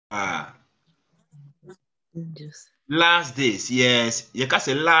Last days, yes. You can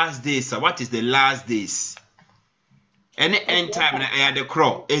say last days. So what is the last days? Any end time and the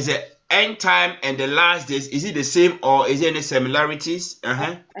crow. Is it end time and the last days? Is it the same or is there any similarities?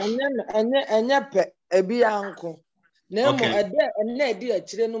 Anya pe ebi anko. Na mo ade na edi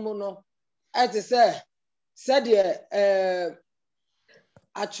akire no mu no. Ate se de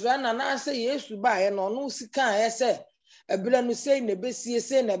atwera na se Yesu ba ye no no sika ye se ebile no sei na besie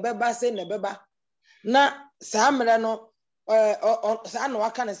sei na beba sei na beba. Na saa mre no saa no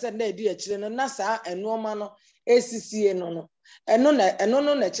aka ne se na edi akire no na saa enoma no esisie no eno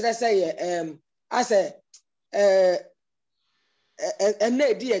no kire se ye ase ena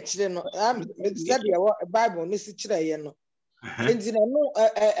edi akire no said the Bible ni si kire ye no enti na no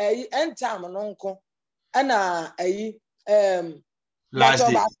entam no nko ana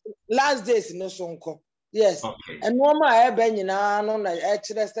last days no so nko yes eno ma ebe nyina no na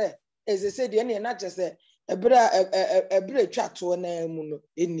kire se eze de na kire se ebra twato na mu no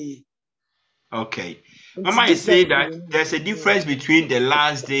eni. Okay. Mama is saying that there's a difference between the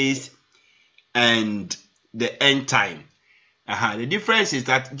last days and the end time. The difference is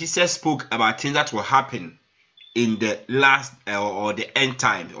that Jesus spoke about things that will happen in the last or the end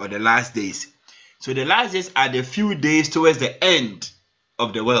time or the last days. So the last days are the few days towards the end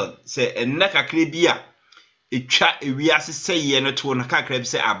of the world. Say enaka klebia etwa ewiase say ye no to no kakra bi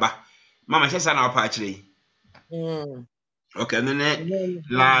say aba. Mama say na opa akire. Okay, and then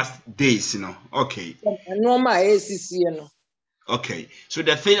last days, Okay. Okay, so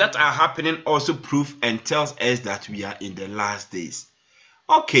the things that are happening also prove and tells us that we are in the last days.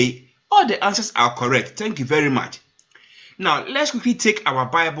 Okay, all the answers are correct. Thank you very much. Now, let's quickly take our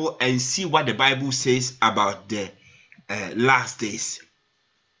Bible and see what the Bible says about the last days.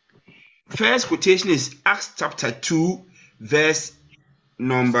 First quotation is Acts chapter 2, verse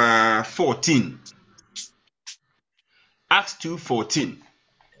number 14. Acts 2:14.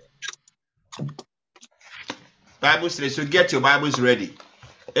 Bible says, so get your Bibles ready.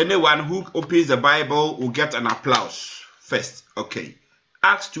 Anyone who opens the Bible will get an applause first. Okay.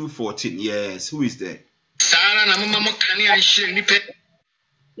 Acts 2:14. Yes. Who is there?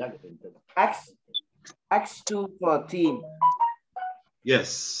 Acts 2:14.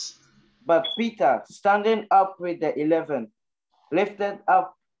 Yes. But Peter, standing up with the 11, lifted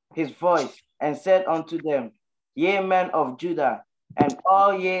up his voice and said unto them, Ye men of Judah, and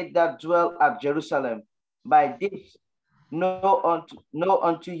all ye that dwell at Jerusalem, by this know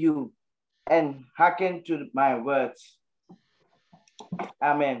unto you, and hearken to my words.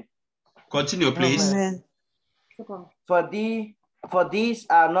 Amen. Continue, please. Amen. For these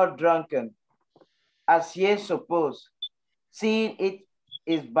are not drunken, as ye suppose, seeing it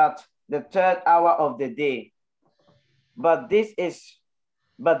is but the third hour of the day. But this is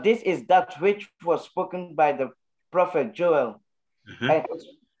that which was spoken by the prophet Joel.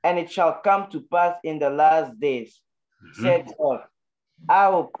 And it shall come to pass in the last days, said God, I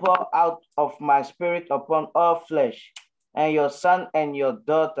will pour out of my spirit upon all flesh, and your son and your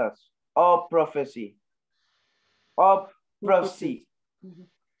daughters, all prophecy,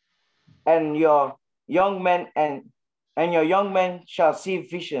 and your young men shall see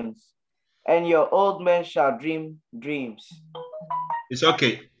visions, and your old men shall dream dreams. It's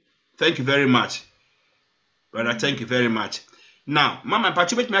okay. Thank you very much. Brother, thank you very much. Now, Mama,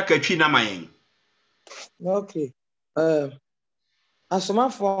 Pachubet Makachi Namayan. Okay. Asoma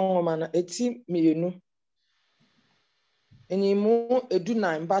for man, eti miyenu. Enimu edu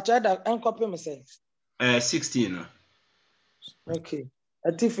 9, but I da enkope me 16. Okay.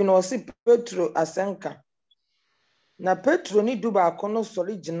 Ati fino si Petro asenka. Na Petro ni duba akono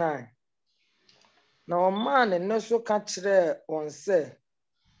sori jina. Na o man ne so ka kire on se.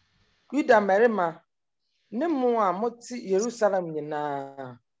 Yuda merima ne mu a moti Jerusalem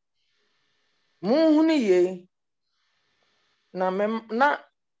nyina. Munhuni ye na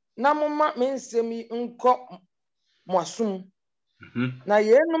mama mensemi nko mwasum na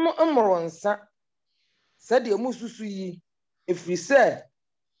ye no mmoronsa said ye mususu yi efrise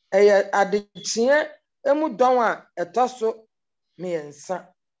eye adechie emu don a etoso miensa.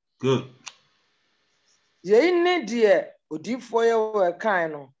 Good. Ye ni de odifo ye we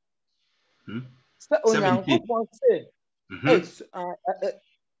kan no. Sa onyankopon se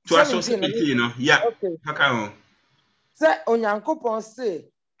 17, no? Yeah. Okay. Say onyankopon say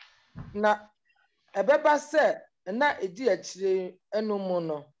na ebeba say na edi akire enum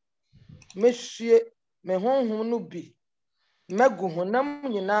no mehwie me honhom no bi magu honam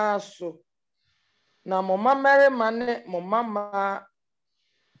nyina so na mo mamerema ne mo mama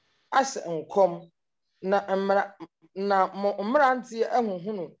as enkom na mo mrante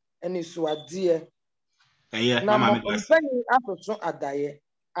ehunhunu any swadie. Yeah, Na Mama, mpani asoso adaye.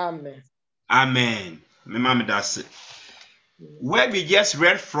 Amen. Amen. Mama, that's it. Where we just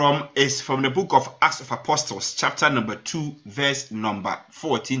read from is from the book of Acts of Apostles, chapter number 2, verse number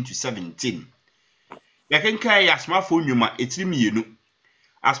 14 to 17. You can carry a smartphone, you might it's me.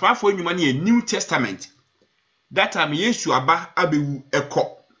 A smartphone, you money a New Testament. That time, yes, you are abu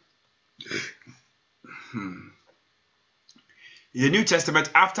echo. The New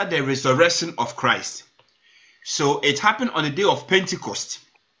Testament after the resurrection of Christ. So it happened on the day of Pentecost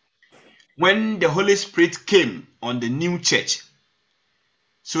when the Holy Spirit came on the new church.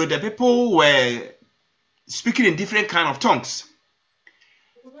 So the people were speaking in different kind of tongues.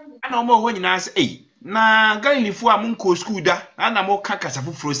 And I'm more when you ask, hey, na Galilee for amunko school da, and I'm more kakasa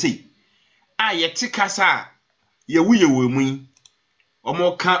fufro say. Ah, ye tikasa, ye we or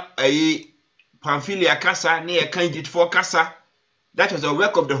more ka a Pamphylia kasa, near candidate for kasa. That was the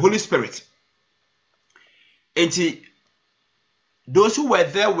work of the Holy Spirit. And those who were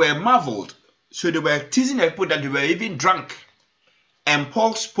there were marveled. So they were teasing the people that they were even drunk. And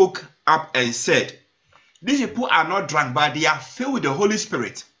Paul spoke up and said, these people are not drunk, but they are filled with the Holy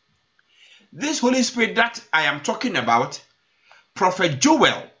Spirit. This Holy Spirit that I am talking about, Prophet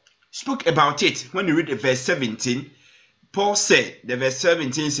Joel spoke about it. When you read the verse 17, Paul said, the verse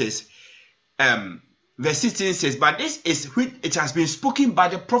 17 says, verse 16 says, but this is which it has been spoken by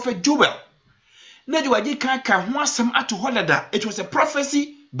the prophet Joel. It was a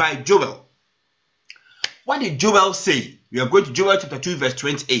prophecy by Joel. What did Joel say? We are going to Joel chapter 2 verse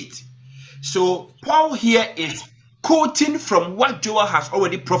 28. So Paul here is quoting from what Joel has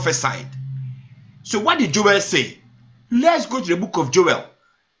already prophesied. So what did Joel say? Let's go to the book of Joel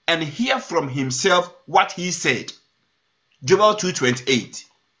and hear from himself what he said. Joel 2:28.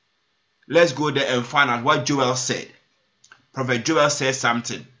 Let's go there and find out what Joel said. Prophet Joel says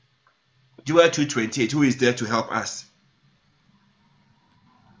something. Joel 2:28. Who is there to help us?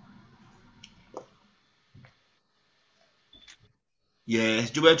 Yes,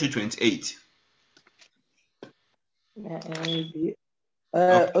 Joel 2:28.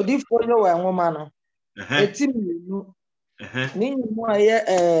 Odifo yo wa nwoma no. Eti mienu. Ni nyimu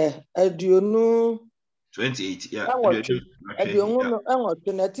aye aduonu 28. Yeah. Aduonu no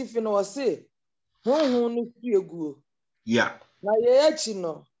enwoto na tifi no wose. Honhon no fiegu. Yeah. Na ye achi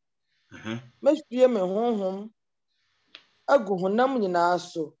no. Mehwie me honhom agu honam nyina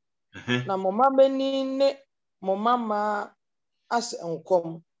so. Na mama mani ne mama as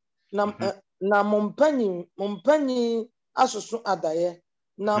enkom na mompanyi asoso adaye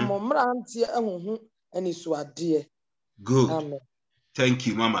na momrantie ehunhu anisu ade. Good. Amen. Thank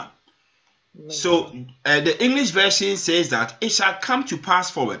you, Mama. Amen. So the English version says that it shall come to pass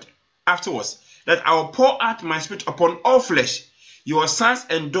forward afterwards that I will pour out my spirit upon all flesh. Your sons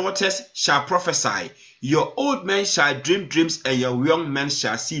and daughters shall prophesy. Your old men shall dream dreams, and your young men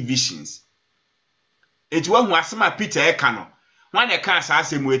shall see visions. It was when Wasama Peter Ekano. When the can't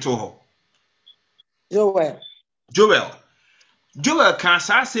say Mueto. Joel can't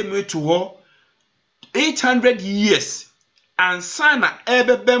say Mueto 800 years. And Sana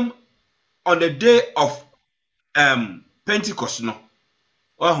Ebebem on the day of Pentecost. No.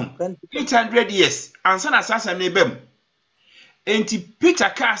 800 years. And Sana Sasa Nebem. Enti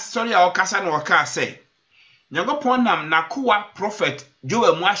Peter cast sorry our kasa no waka say Nyankopon nam nakoa prophet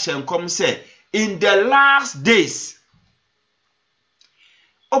Joel Mwashen come say in the last days.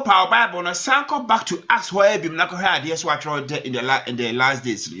 Our Bible no sanko back to Acts where bim na ko hwa ade so atro in the last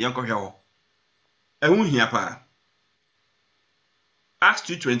days yanko hwa ehun hia pa Acts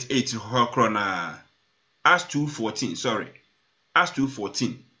 2:28 ho krona Acts 2:14 sorry Acts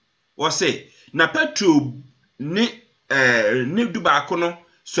 2:14 what say na Petro ni dubaako no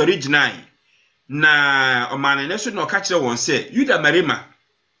sori ginai na omane ne so no ka kire won se Yuda Marima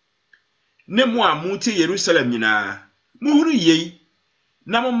ne mo amuti Jerusalem nyina muhuru yei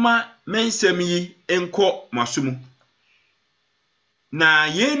na mama mensem yi enko masumu na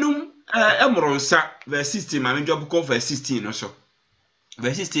yenum emronsa verse 16 ma me job ko verse 16 no so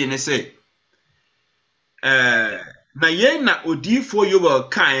verse 16 ne say na yen na odifo Yoel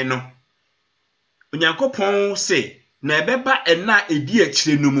kan no Onyankopon say na ebeba ena edi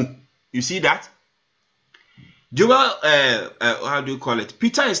akire no mu. You see that? Joel how do you call it?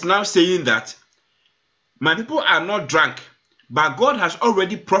 Peter is now saying that my people are not drunk, but God has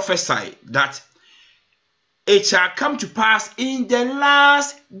already prophesied that it shall come to pass in the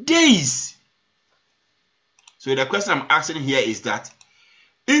last days. So the question I'm asking here is that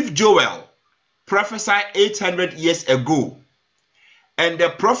if Joel prophesied 800 years ago and the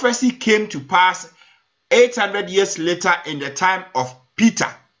prophecy came to pass 800 years later in the time of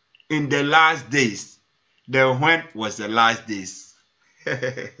Peter, in the last days, then when was the last days?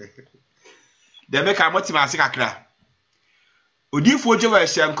 The make a motivasi kakra. Odifo Joel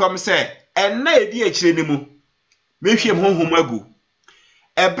Shenkom say, and na edi echire ni mu. Mehwem honhom agu.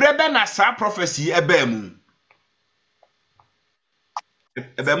 Ebrebe na sa prophecy ebe mu.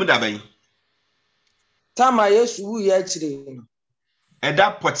 Ebe mu da ben. Tama Yesu wu ye echire no.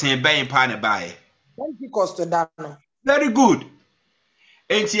 Eda poten ben pa ne bae. Pentecost da no. Very good.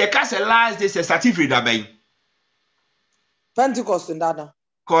 Enti ye ka say last day say certificate da ben. Pentecost da no.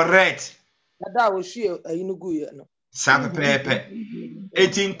 Correct. Da wo hwe ayinu gu ye no. Sa pepe.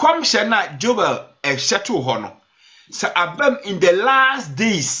 Enti nkom hye na Joel ehyeto ho no. Say abam in the last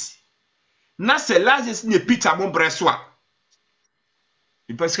days. Na say last days ne Peter mo breso a.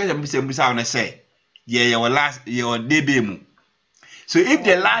 Because mbisa on say, yeah, your last your day mu. So if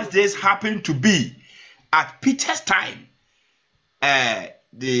the last days happen to be at Peter's time,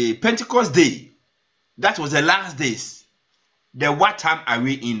 the Pentecost day, that was the last days. Then what time are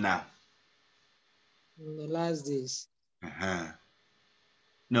we in now? In the last days.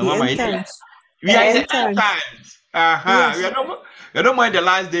 No, Mama, we are in the end times. Yes. We are not more in the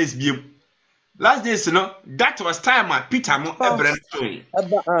last days. Last days, you know, that was time at Peter. Okay.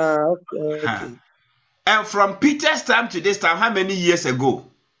 And from Peter's time to this time, how many years ago?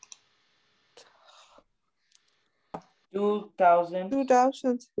 2000.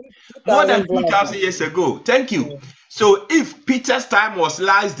 More than 2,000 years ago. Thank you. So if Peter's time was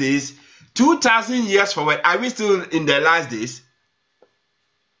last days, 2,000 years forward, are we still in the last days?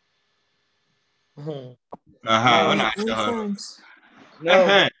 No.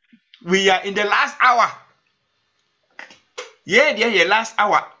 We are in the last hour. Yeah, last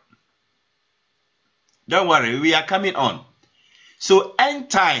hour. Don't worry, we are coming on. So end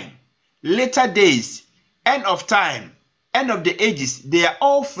time, later days, end of time, end of the ages, they are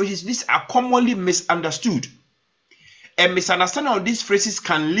all phrases. These are commonly misunderstood. A misunderstanding of these phrases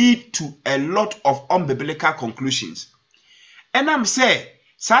can lead to a lot of unbiblical conclusions. And I'm saying,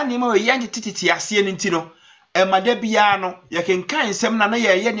 Sanimo yangi titi asiye nintino. Emade biyano ya kenkan sem na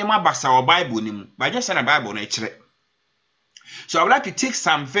ye nyema basa o Bible ni mu. But just na Bible na echire. So I would like to take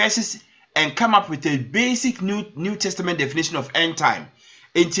some verses and come up with a basic New Testament definition of end time.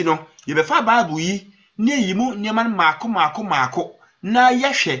 Entino, you be fa Bible yi ne yimu nyema mako na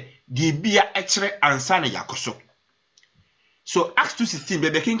yehwe di bia echire ansa na yakoso. So Acts 2:16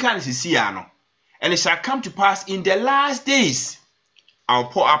 bebe kenkan sisi ya no. And it shall come to pass in the last days I'll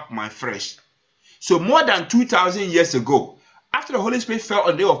pour up my flesh. So more than 2,000 years ago, after the Holy Spirit fell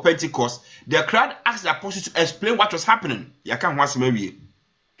on the day of Pentecost, the crowd asked the apostles to explain what was happening.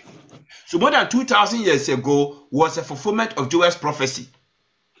 So more than 2,000 years ago was a fulfillment of Joel's prophecy.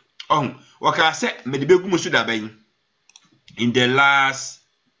 What can I say? In the last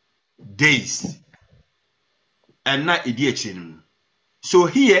days. And not idiot. So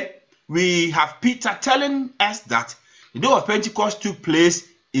here we have Peter telling us that the day of Pentecost took place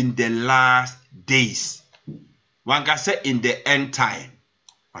in the last days. One can say in the end time.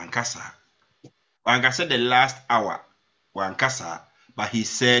 One can say the last hour. One can say, but he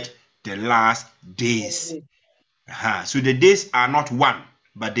said the last days. So the days are not one,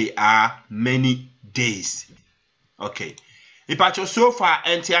 but they are many days. Okay. If I chose so far,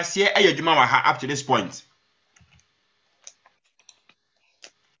 and up to this point.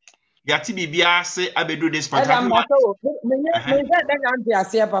 Yati bibia say abedu this part.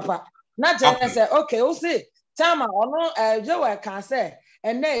 Papa. Not just say okay, we see Tama ono Joel can say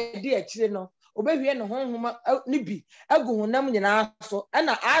and na edi akire no obehwie no honhom ni bi agu honam nyina so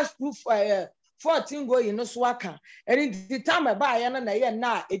na ask proof 14 go yin so aka and the time ba ya na ye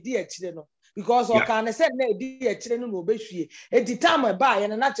na edi akire no because o can say na edi akire no obehwie edi time ba ya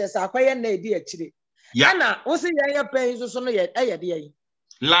na chese akwaye na edi akire na we see yan pen so no ye de yi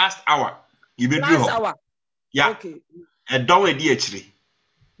last hour you be do last hour yeah okay e don edi akire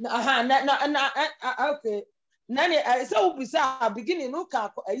okay nani so we say beginning no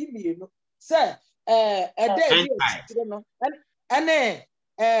ka ayi mienu say day no and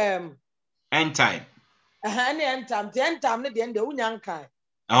end time end time no de end unya nkan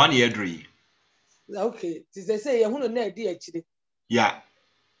I want you agree okay they say you hunu na edi akire yeah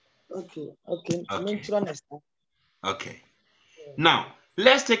okay okay now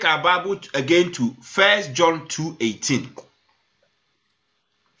let's take our Bible again to 1 John 2:18.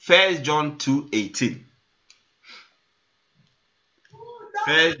 1 John 2:18.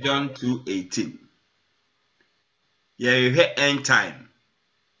 1 John 2:18. Yeah, you hear end time.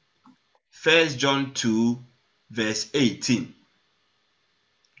 1 John 2 verse 18.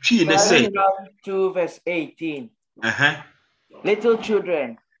 1 John 2 verse 18. Little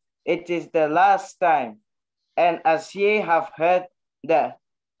children, it is the last time. And as ye have heard, the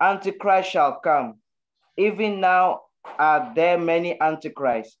Antichrist shall come. Even now are there many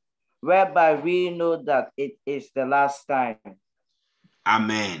Antichrists, whereby we know that it is the last time.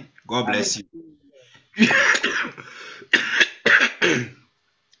 Amen. God bless you.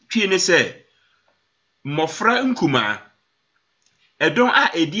 Pine say, Mofra nkuma, edon a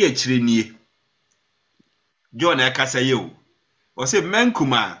edi akyire nie. John akasa ye o. O say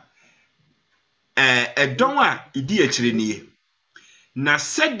menkuma, edon a edi akyire nie. Na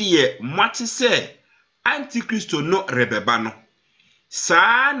sɛdeɛ mwate sɛ Antikristo no rebeba no.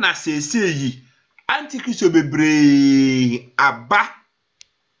 Saa na sese yi Antikristo bebree aba.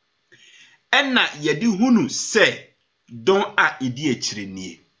 Ɛna yɛde hunu sɛ don a edi akyire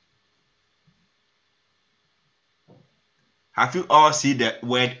nie. Have you all seen the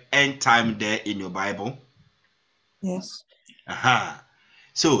word end time there in your Bible? Yes.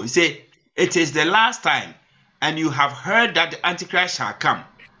 So, you say, it is the last time, and you have heard that the Antichrist shall come.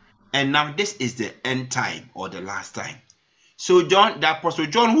 And now this is the end time, or the last time. So, John, the Apostle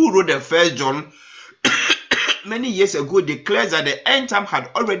John, who wrote the first John, many years ago, declares that the end time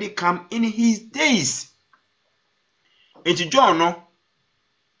had already come in his days. Into John, no,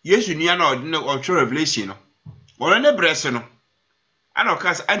 yes, you know, or true revelation, no. Or any breast, no. I don't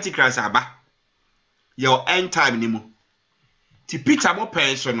cast Antichrist aba. Your end time ni mu. Ti Peter mo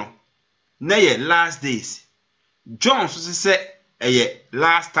pension no. Na ye last days. John so say ye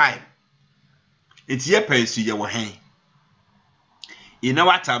last time. It's ye pension ye wo hen. In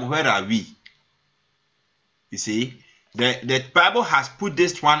our time, where are we? You see, the Bible has put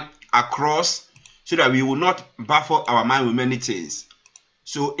this one across so that we will not baffle our mind with many things.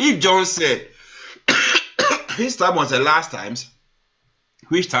 So if John said his time was the last times,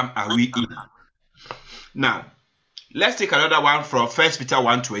 which time are we in? Now, let's take another one from 1 Peter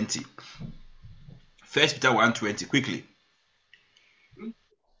 1:20. 1 Peter 1:20, quickly.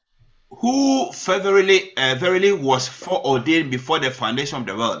 Who verily was foreordained before the foundation of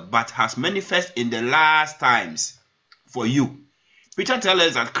the world, but has manifest in the last times for you. Peter tells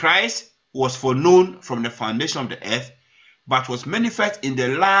us that Christ was foreknown from the foundation of the earth, but was manifest in the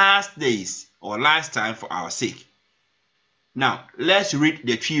last days or last time for our sake. Now, let's read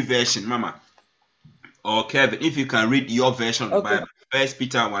the tree version, Mama. Or Kevin, if you can read your version of the Bible. 1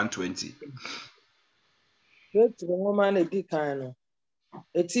 Peter 1:20.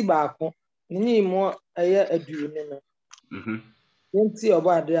 Eti baako ni mo eye aduane no yenti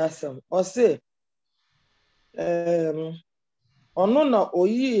oba ade asem o se ono na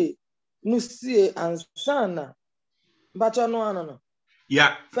oyi nusie ansana bacho no ano no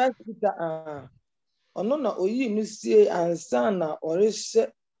Yeah. First Peter ono na oyi nusie ansana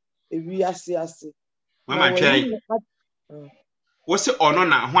orehye ewiase ase Mama try wo se ono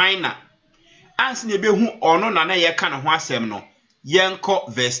na hwan na anse na ebehu ono na ye ka no ho asem no yenko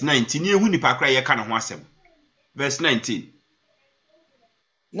verse 19 ni ehu nipa kra ye ka no ho asem verse 19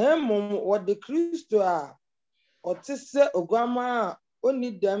 na mom what the Kristo a otise ogwama a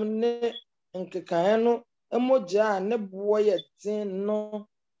oni dam ne nkekan no emoja ne bo ye tin no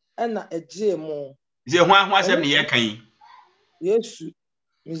na eje mo ze ho asem ne ye kan Yesu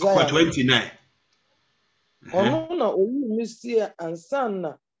Isaiah 29 ono na oyi misie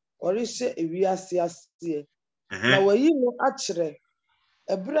ansana orehye ewiase ase na wayi no akire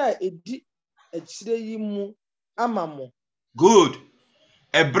ebra edi akire yi mu amamo. Good.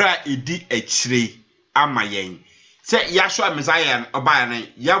 Ebra edi akire ama yen. Se Yahshua Messiah oba na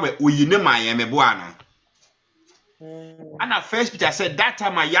yawe oyine ma yen mebo ana. Ana First Peter said that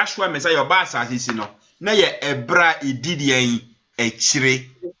time Yahshua Messiah oba asasi no na ye ebra edi de yen akire.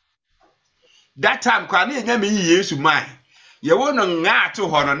 That time kwa na enya me Yesu man. Ye wo no nga ato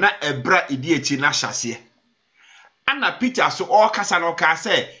ho no na ebra edi akire na hyase. Ana Peter so all kasa no ka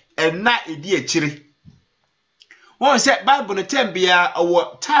say ena edi akire. One said Bible no time bia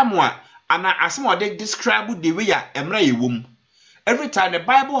our time one and as more they describe the way emra yewum. Every time the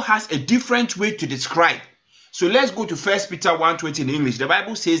Bible has a different way to describe. So let's go to 1 Peter 1:20 in English. The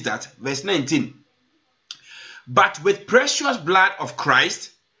Bible says that verse 19. But with precious blood of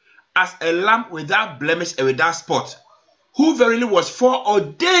Christ as a lamb without blemish and without spot, who verily was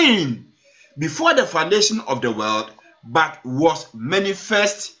foreordained before the foundation of the world, but was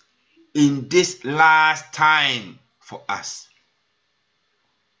manifest in this last time for us.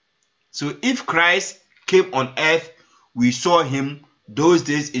 So if Christ came on earth, we saw him those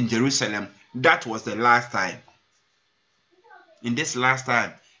days in Jerusalem. That was the last time. In this last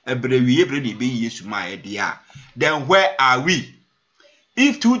time, then where are we?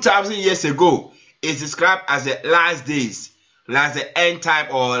 If 2,000 years ago is described as the last days, last the end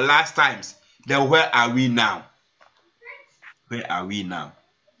time or last times, then where are we now? Where are we now?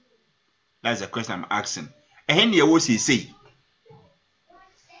 That's the question I'm asking. And then you will say,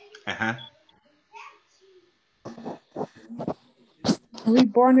 Are we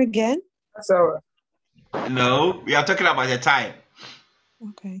born again? So, no, we are talking about the time.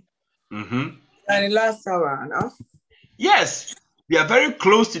 Okay. And the last hour, no? Yes, we are very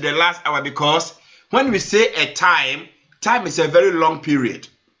close to the last hour because when we say a time, time is a very long period.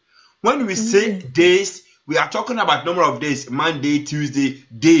 When we say days, we are talking about number of days, Monday, Tuesday,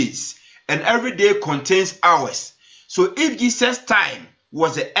 days. And every day contains hours. So if Jesus' time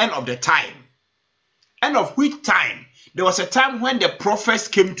was the end of the time, end of which time? There was a time when the prophets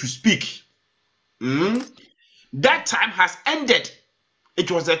came to speak. That time has ended. It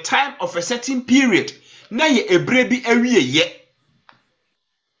was a time of a certain period. Now ye ebrebi ewie ye.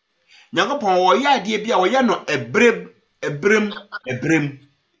 Nyankopon wo ya de bia wo ya no ebrem.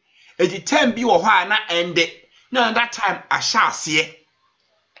 Edi time bi wo ho na ende. Now that time ashase.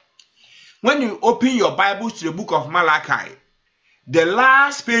 When you open your Bibles to the book of Malachi, the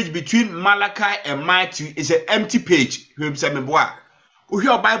last page between Malachi and Matthew is an empty page. You say me boa. Wo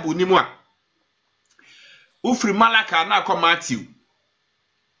your Bible ni mu a. Wo free Malachi na come Matthew.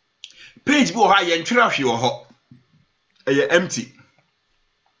 Page bi wo ha ye ntwera hwe wo ho. Eye empty.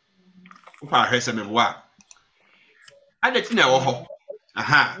 Wo fa hwese me boa. Adeti na wo ho.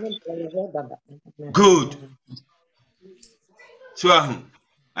 Good. So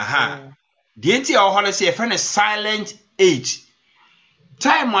the entire ho say a friend is silent age.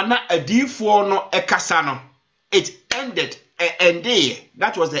 Time na adifo no ekasa no. It ended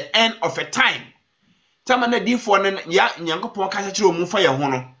that was the end of a time. Time na adifo no ya Nyankopon kasa kire omu fa ye ho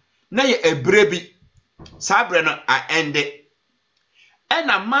no. Na ye ebrebi. Sabre no ended. And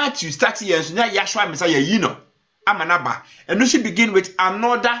na Matthew start here so na Yahshua Messiah yi no. Amanaba. And we should begin with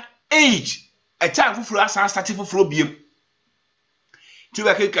another age. A time for us starting for biem.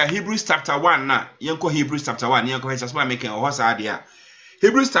 To Hebrews chapter 1 now. Yanko Hebrews chapter 1. Yanko has making a horse idea.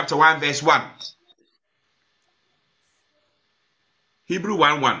 Hebrews chapter 1 verse 1. Hebrew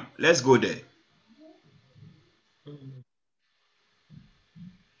 1:1. Let's go there.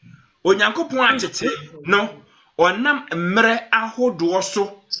 Onyankopon atete no onam mmere ahodo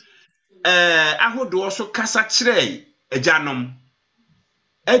so kasa kire agyanom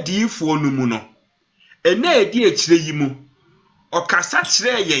adiifo no mu no ena edi akire yi mu okasa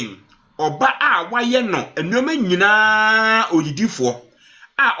kire yen oba a waye no enoma nyina odidifo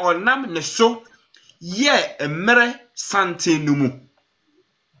a onam ne so ye mmere santen no mu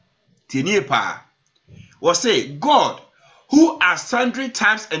tinie pa we say God who at sundry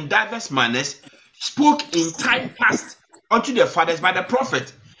times and diverse manners spoke in time past unto the fathers by the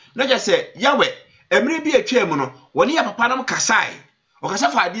prophet. Not just say Yahweh emre bi atwa mu no woni ya papa nam kasai o kasa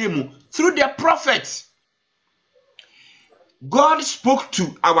faade mu through the prophets. God spoke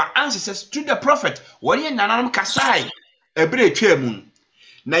to our ancestors through the prophet woni nananam kasai ebre atwa mu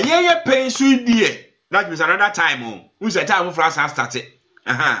na yeye pensu die that means another time who say time for us start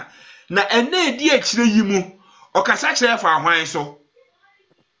na ene die akire yi mu o kasa kire for ahwan so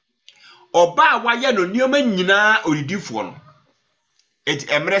oba waye no nioma nyina oridifo no it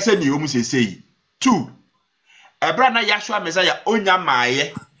emrese ni omu sesei 2 ebra na Yahshua Messiah onya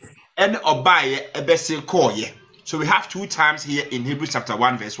maaye ene obaye ebese koye. So we have 2 times here in Hebrews chapter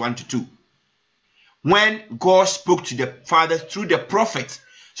 1 verse 1 to 2 when God spoke to the father through the prophet.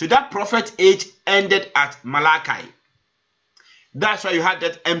 So that prophet age ended at Malachi. That's why you had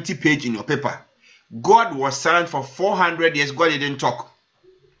that empty page in your paper. God was silent for 400 years. God didn't talk.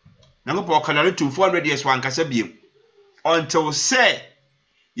 Now go to 400 years one kasabiem until say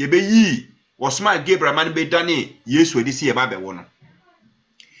Yebeyi was my Gabriel man be done. Yes, we see about one.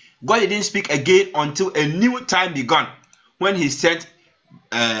 God didn't speak again until a new time began when he sent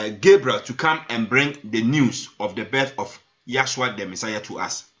Gabriel to come and bring the news of the birth of Yahshua the Messiah to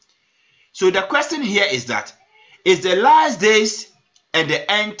us. So the question here is that is the last days and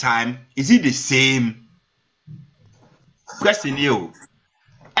the end time, is it the same? Question you.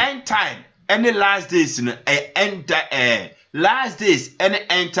 End time and the last days last days and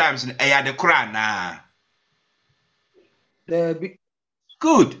the end times the Quran.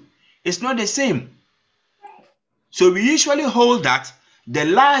 Good. It's not the same. So we usually hold that the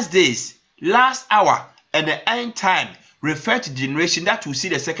last days, last hour, and the end time refer to generation that will see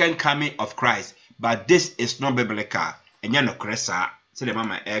the second coming of Christ. But this is not biblical. And you're not correct, sir. Say the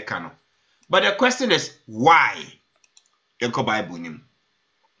mama air cano. But the question is why? Is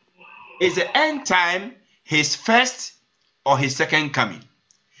the end time his first or his second coming?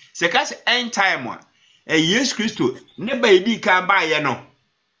 Second end time one. Yes Christo ne ba edi kan ba ye no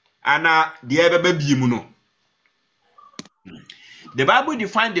ana de ebeba biemu no. The Bible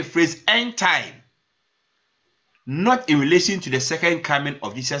defines the phrase end time not in relation to the second coming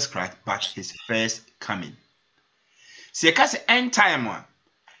of Jesus Christ, but his first coming. Se ka se end time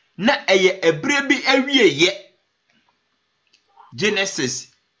na eye ebre bi awie ye. Genesis,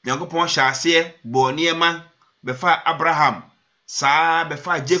 Nyankopon hyase bo niema befa Abraham, sa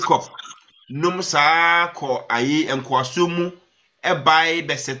befa Jacob, num sa ko ayi enkoaso mu ebai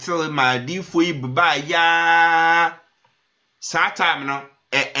besettle madifo yi baba ya. Sa time no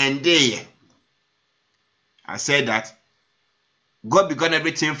ende. I said that God began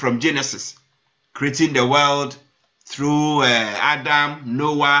everything from Genesis, creating the world through Adam,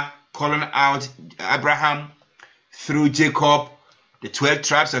 Noah, calling out Abraham, through Jacob, the 12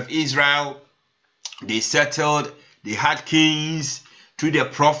 tribes of Israel. They settled, they had kings, through the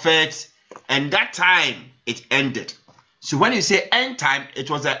prophets, and that time it ended. So when you say end time, it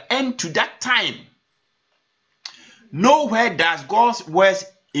was an end to that time. Nowhere does God's words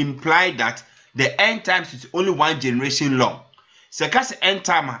imply that the end times is only one generation long. So kasi end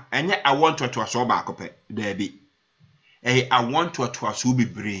time enye I want to aso ba akope there be. I want to aso be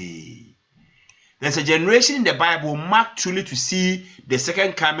brave. There's a generation in the Bible marked truly to see the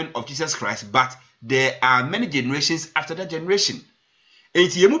second coming of Jesus Christ, but there are many generations after that generation.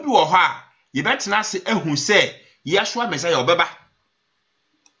 Enti yemu bi wo ho a ye betena se ehun se Yeshua Messiah obeba.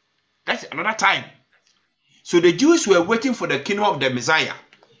 That's another time. So the Jews were waiting for the kingdom of the Messiah.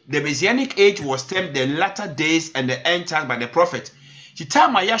 The Messianic age was termed the latter days and the end times by the prophet. The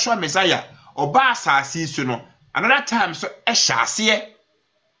time of Yeshua Messiah, Oba Sasi Suno, another time so Eshasiye.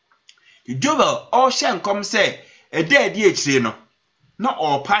 The Joel all shall come say, a dead DH no. Not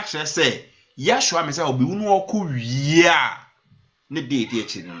all patches say, Yeshua Messiah will be unoku ya. Ne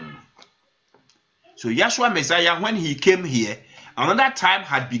DH. So Yeshua Messiah, when he came here, another time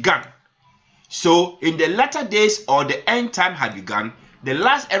had begun. So, in the latter days or the end time had begun, the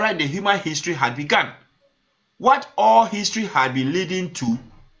last era in the human history had begun. What all history had been leading to,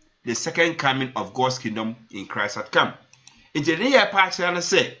 the second coming of God's kingdom in Christ had come. In the year part,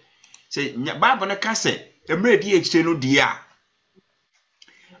 say, Bible na kase, emre di exchange dia.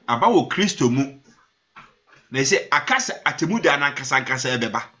 Abawo Kristo mu. Na say akase atemu da na kasa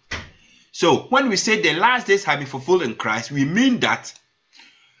ebeba. So, when we say the last days have been fulfilled in Christ, we mean that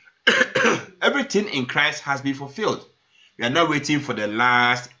everything in Christ has been fulfilled. We are now waiting for the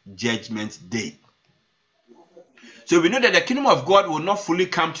last judgment day. So we know that the kingdom of God will not fully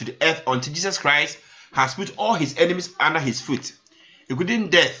come to the earth until Jesus Christ has put all his enemies under his feet, including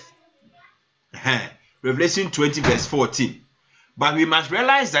death. Revelation 20 verse 14. But we must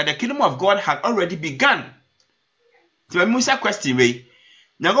realize that the kingdom of God had already begun. So we must question when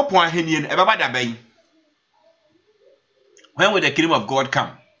will the kingdom of God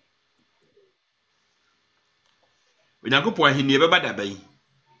come? We don't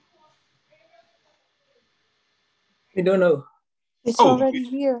know. It's already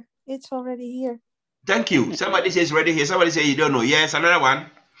here. It's already here. Thank you. Somebody says ready here. Somebody say you don't know. Yes, another one.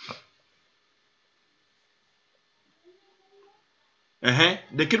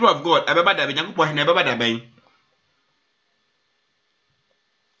 The kingdom of God.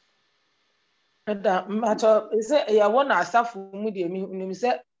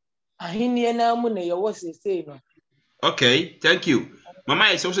 Okay, thank you. Mama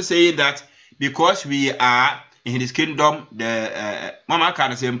is also saying that because we are in his kingdom, the Mama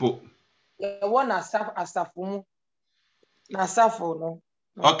can simple.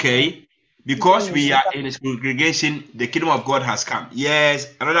 Okay, because we are in his congregation, the kingdom of God has come. Yes,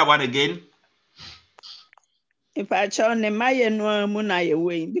 another one again. If I tell them my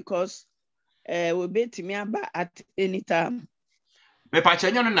way because we bet me about at any time. Me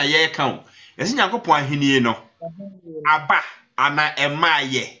pachanyo na ye count. Yes, Nyankopon ahini no. Aba ana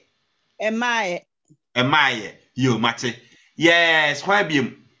emaye. Emaye. Yo mate. Yes, why be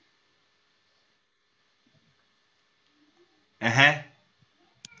him?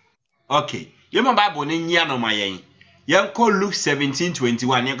 Okay. You remember Bible ni nya no mayen. Yen call Luke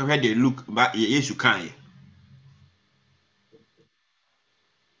 17:21. Yen compare the Luke ba Yesu kan ye.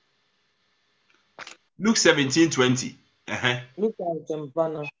 Luke 17:20. Look at them,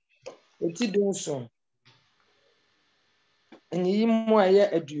 Pana. Eti donso. Enyi mu aye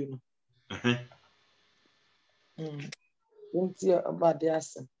adunu. Nti abade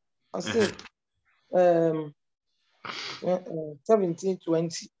asem. I say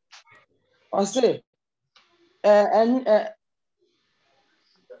 17:20. I say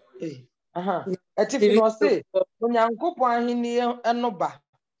eti fi no say onyankopon ahini eno ba.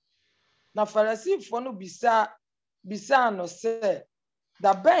 na Farisifoɔ no bisa no sɛ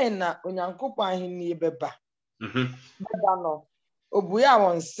da bɛn na Onyankopɔn ahenni bɛba. Bɛba no obuaa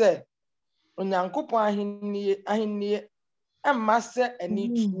wɔn sɛ Onyankopɔn ahenni ɛmma sɛ ani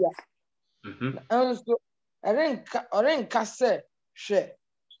tua. Nso ɔrenka sɛ hwɛ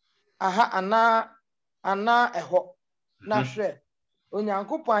aha anaa ɛhɔ na hwɛ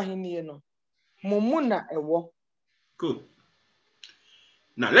Onyankopɔn ahenni no mumu na ɛwɔ. Good.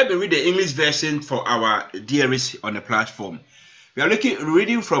 Now let me read the English version for our dearest on the platform. We are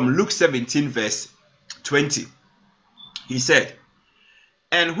reading from Luke 17 verse 20. He said,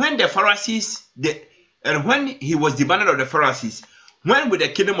 and when he was demanded of the Pharisees, when will the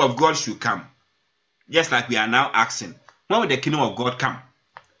kingdom of God should come? Just like we are now asking, when will the kingdom of God come?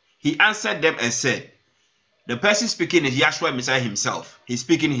 He answered them and said, the person speaking is Yahshua Messiah himself. He's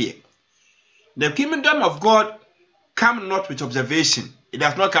speaking here. The kingdom of God come not with observation. It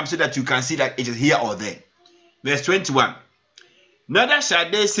does not come so that you can see that it is here or there. Verse 21. Neither shall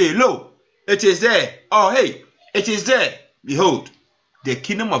they say, lo, it is there. Oh, hey, it is there. Behold, the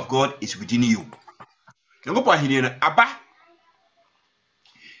kingdom of God is within you. Abba.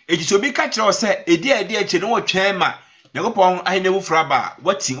 It is to be catch or say, a dear chino chema. Nagopon I never fraba.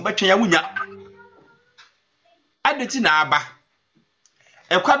 What's in but Chayawunya? I did in Abba.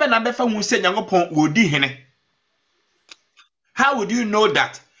 A quabe number from who said Nagopon would be hene. How would you know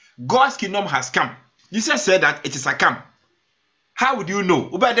that God's kingdom has come? Jesus said that it is a come. How would you know?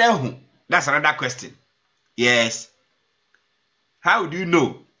 That's another question. Yes. How would you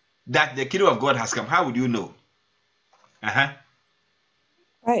know that the kingdom of God has come? How would you know? By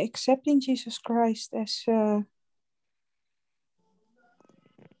accepting Jesus Christ as Carol,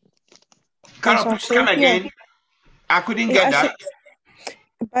 come again. I couldn't get that.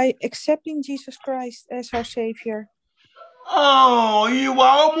 By accepting Jesus Christ as our Savior. Oh, you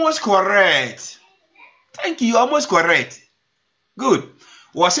are almost correct. Thank you. You're almost correct. Good.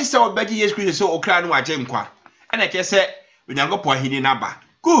 Was sister of Betty yes Christ so okra no agem kwa. And I can say we go po hini naba.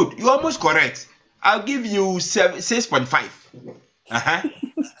 Good. You're almost correct. I'll give you 6.5.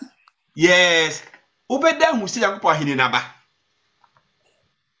 Yes. Ubeda who say go po hini naba.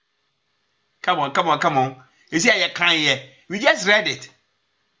 Come on. You see I can here. We just read it.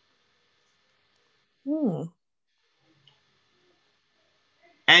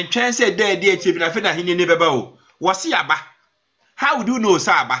 And chance said there chief na fe na hini ne beba o. Wasi aba. How would you know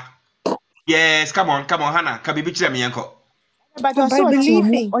Saba? Yes, come on, Hannah. Can be bitch me uncle. But also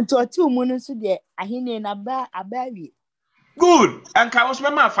believing until 2 months there, I hear in a baby. Good. And Carlos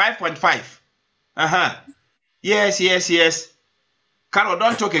Mama 5.5. Yes. Carol,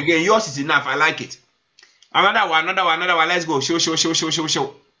 don't talk again. Yours is enough. I like it. Another one. Let's go.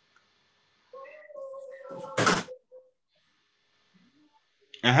 Show.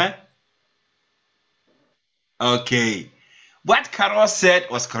 Okay. What Carol said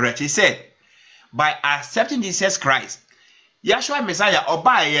was correct. He said, by accepting Jesus Christ, Yahshua Messiah,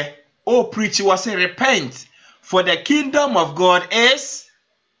 Obaye, preacher was saying, repent, for the kingdom of God is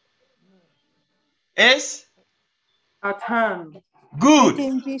at hand. Good.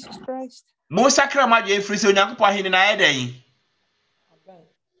 In Jesus Christ.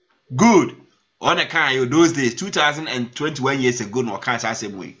 Good. On a kind those days, 2021 years ago, no can't say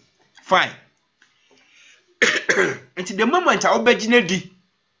same way. Fine. Until the moment I obey di.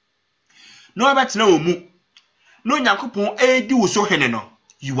 No about no mu. No Yankopon do so heneno.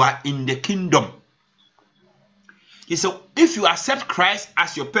 You are in the kingdom. So if you accept Christ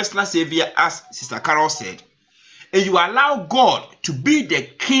as your personal savior, as Sister Carol said, and you allow God to be the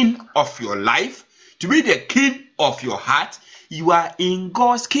king of your life, to be the king of your heart, you are in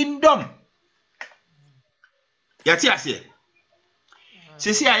God's kingdom. Yati ase.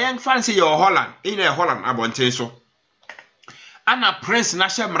 Sisi a young fancy your Holland, in a Holland abonte so. Anna Prince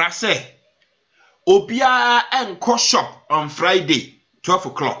Nasha Mrase. Obia enko shop on Friday, 12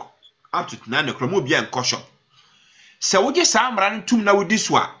 o'clock, up to 9 o'clock. Obia enko shop. So we just am tum na with this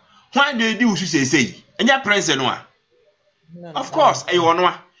one. Why do you say? And your Prince no. Of course, I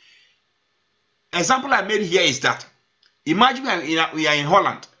want. Example I made here is that imagine we are in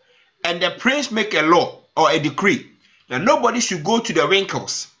Holland, and the Prince make a law or a decree that nobody should go to the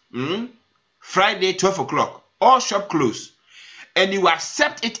Winkles. Friday, 12 o'clock, all shop closed. And you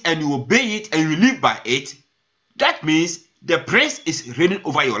accept it and you obey it and you live by it. That means the Prince is reigning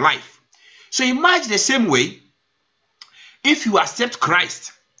over your life. So imagine the same way, if you accept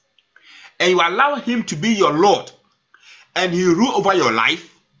Christ and you allow him to be your Lord and he rule over your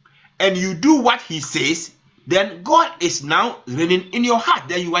life and you do what he says, then God is now reigning in your heart.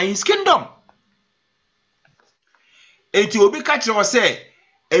 Then you are in his kingdom. And to be catch or say,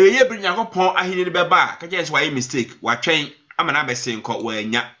 Eye bring Yakopon ahini beba, kajes why mistake, wa train amana besin ko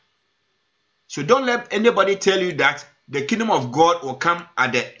wanya. So don't let anybody tell you that the kingdom of God will come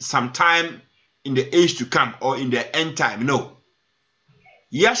at some time in the age to come or in the end time. No.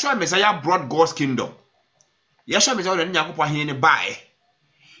 Yeshua Messiah brought God's kingdom. Yeshua Messiah didn't Yakopon ahini buy.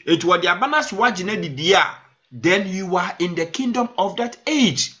 It was the abanas wajine didia. Then you are in the kingdom of that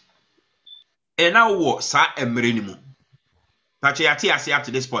age. And now what? Sa emrenimu. Patriarchy I see up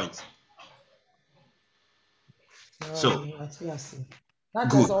to this point. So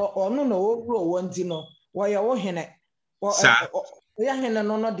good. Or no, one tino. Why you hene? Or ya hene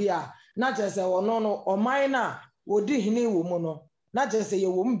no dia. Not just a no or minor would do hine woman. Not just say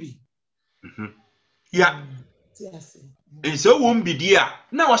you won't be. Yeah. And so won't be dear.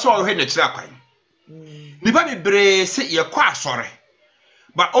 Now I saw her in the track. Nipa bebre se ye kwa asore.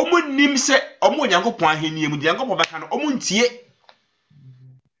 But omo nim se omo Nyankopon ahenie mu Nyankopon baka no omo ntie.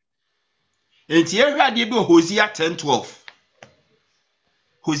 Entie hwa de bi Hosea 10:12.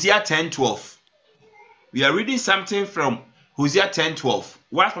 Hosea 10:12. We are reading something from Hosea 10:12.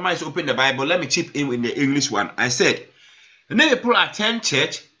 While Mama is open the Bible, let me chip in the English one. I said, many people attend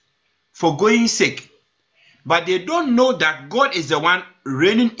church for going sake, but they don't know that God is the one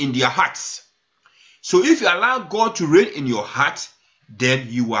reigning in their hearts. So if you allow God to reign in your heart, then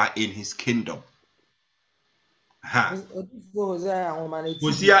you are in his kingdom. Hosea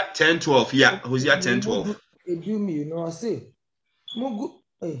 10:12. Yeah, Hosea 10:12.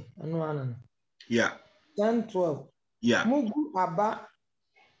 Yeah. 10:12. Yeah.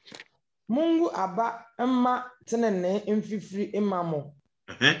 Mungu aba emma tenene mfifiri imamo.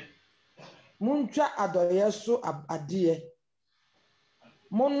 Muncha adoye so adie.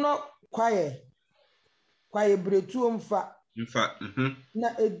 Monno kwaye bretu mfa.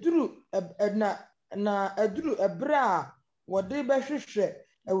 Na eduru ebra wode behwehwe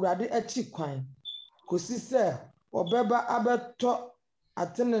Awurade achi kwan. Kosi se obeba abeto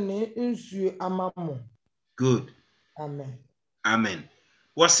atenene nsuo amamo. Good. Amen. Amen.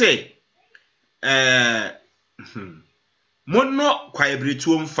 What say? Monno kwaye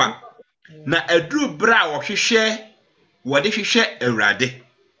bretu mfa. Na eduru bra wode hwehwe Awurade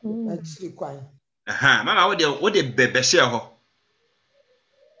achi kwan. Mama what the bebe share ho.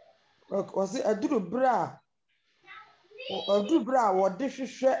 Was it a dubra what the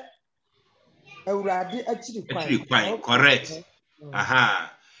hwehwe Awurade achiri kwan. Correct.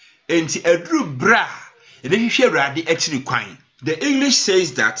 Enti eduru bra e de hwehwe Awurade achiri kwan. The English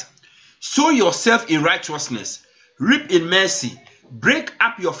says that sow yourself in righteousness, reap in mercy, break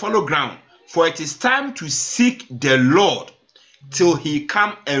up your fallow ground, for it is time to seek the Lord till he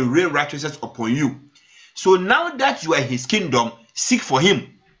come and rain righteousness upon you. So now that you are in his kingdom, seek for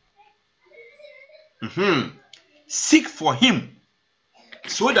him. Seek for him.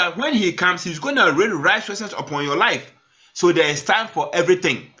 So that when he comes, he's going to rain righteousness upon your life. So there is time for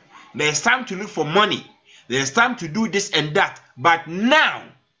everything. There is time to look for money. There is time to do this and that. But now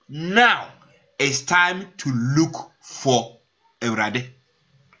it's time to look for Awurade.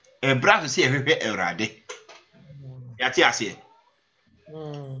 Ebra to say Awurade. Yati ase.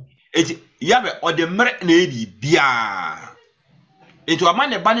 Eti yabe odemre na ebi bia. Eti o man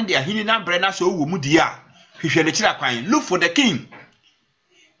ne ba ne de ahini na bre na so wo mu dia. Hwehwe ne kira kwan. Look for the king.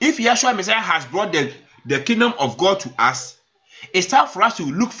 If Yeshua Messiah has brought the kingdom of God to us, it's time for us to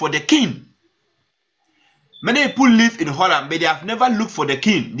look for the king. Many people live in Holland, but they have never looked for the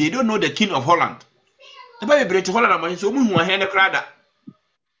king. They don't know the king of Holland. But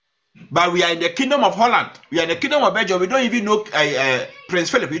we are in the kingdom of Holland. We are in the kingdom of Belgium. We don't even know Prince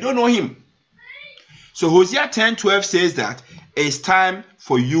Philip. We don't know him. So Hosea 10:12 says that it's time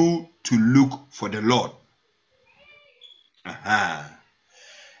for you to look for the Lord.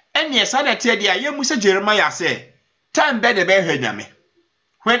 And yes, I tell you, Jeremiah said, time better be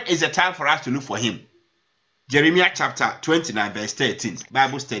when is the time for us to look for him? Jeremiah chapter 29, verse 13.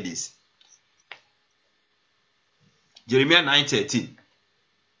 Bible studies. Jeremiah 9:13.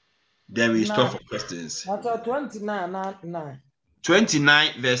 Then we stop for questions.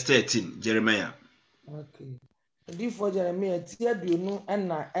 29 verse 13. Jeremiah. Okay. Before Jeremiah, tia duonu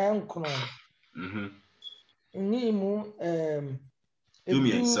na enkron. Nyimu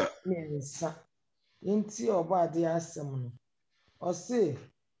miensa. Yenti obade asem no. Ose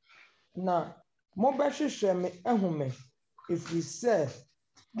na mo behwehwe me ehume efiri se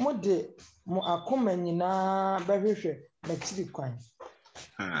mo de mo akoma nyina behwehwe na chiri kwan.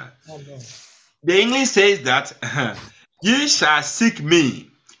 The English says that ye shall seek me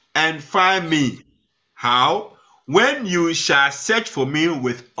and find me. How? When you shall search for me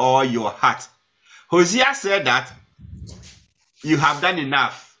with all your heart. Hosea said that you have done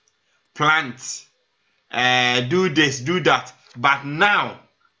enough. Plant, do this, do that. But now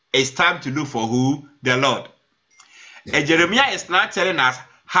it's time to look for who? The Lord. And Jeremiah is not telling us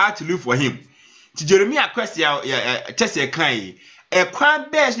how to look for him. To Jeremiah question just a kind a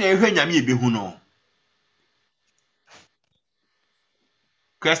quite best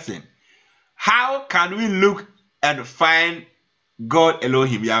question. How can we look and find God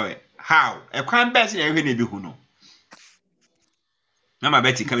Elohim Yahweh? How? A quite best in every neighbor who know. Nama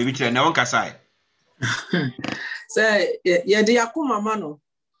Betty, can we be clear? Now one kasai. Say, yeah, the Akuma Mano.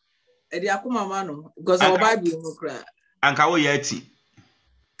 The Akuma Mano. Because our Bible will cry. Anka wo yeti.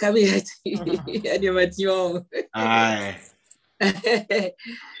 Kabi yeti. And you met you. Aye.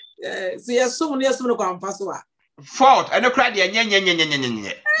 See, as soon as you come pass over. Fault. I don't cry.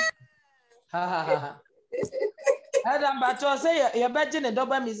 Nye. Adam Bacho say you're betting a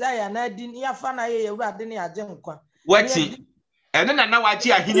double Messiah, and I didn't hear Fana, you're ratting a junk. What's and then now I see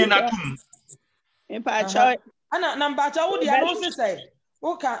a hidden atom. In Pacho, and number two, would you also say,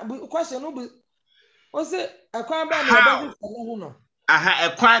 okay, question was it a crime band?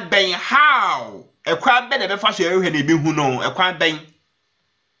 A crime bang how? A crime bang ever first year when he be who know a crime bang.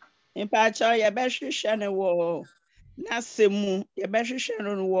 in Pacho, your best shannon war. Nasimu, your best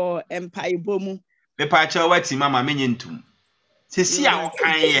shannon war, Empire Bomu. The Pacho, what's Mamma minion to? See how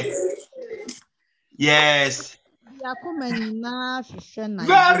kind. Yes. Very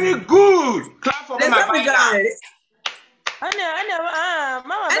good. Clap for my guy.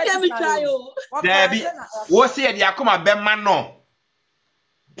 Debbie, what's here? The Akuma Bemano.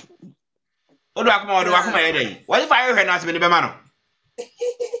 What do I come out of Akuma? What if I heard not been the Bemano?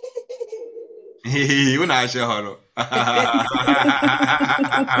 You know, I shall hollow.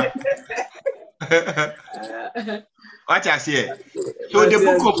 What I say? So the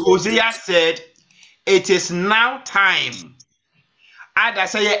book of Hosea said, it is now time. Either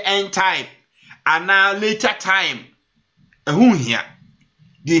say end time, and now later time. Who here?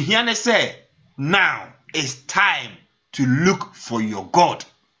 The here say now is time to look for your God.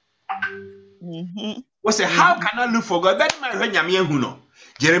 We say, how can I look for God?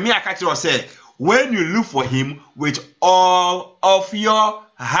 Jeremiah Katiro said, when you look for him with all of your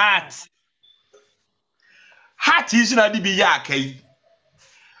heart. Heart is not the biyake.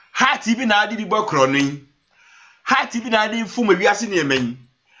 Heart even now the bokroning. Heart even now the fume we are seeing.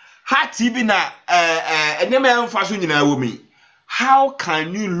 Heart even now never fashion in a woman. How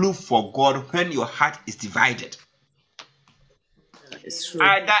can you look for God when your heart is divided? It's true.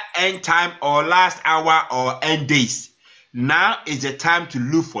 Either end time or last hour or end days. Now is the time to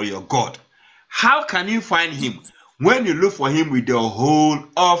look for your God. How can you find him? When you look for him with the whole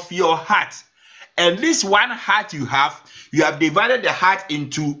of your heart. And this one heart you have divided the heart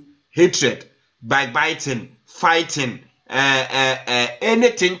into hatred, backbiting, fighting,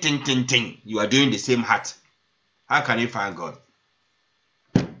 anything. You are doing the same heart. How can you find God?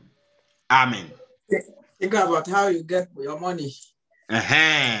 Amen. Think about how you get your money.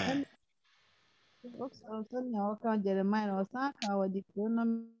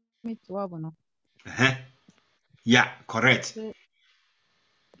 Yeah, correct.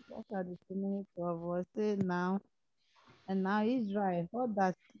 Now, and now Israel, what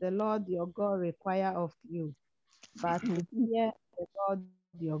does the Lord your God require of you? But to fear the Lord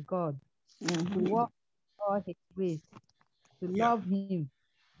your God, to walk all his ways, to love him,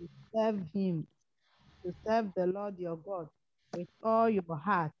 to serve the Lord your God with all your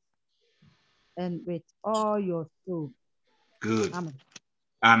heart and with all your soul. Good.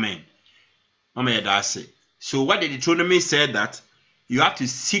 Amen. Amen. That's it. So what the Deuteronomy said that you have to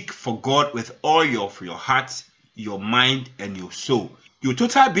seek for God with all your heart, your mind, and your soul. Your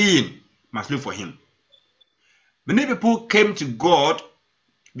total being must look for him. Many people came to God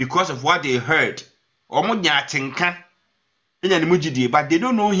because of what they heard. But they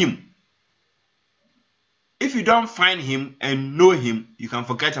don't know him. If you don't find him and know him, you can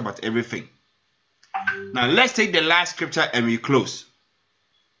forget about everything. Now let's take the last scripture and we close.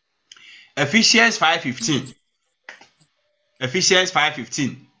 Ephesians 5:15. Ephesians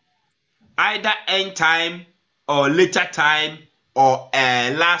 5:15. Either end time or later time or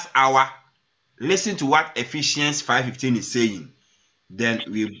last hour. Listen to what Ephesians 5:15 is saying. Then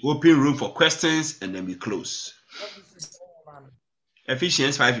we open room for questions and then we close.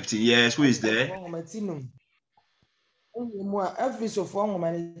 Ephesians 5:15. Yes, who is there?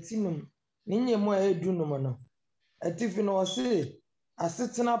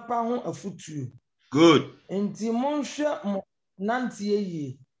 Good.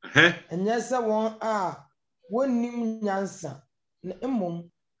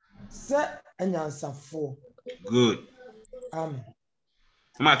 Good. Amen.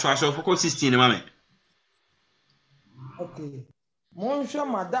 Ma try so for 16 mama. Okay. Mon show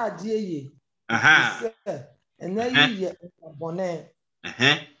my dad ye. Aha. And then ye bonnet.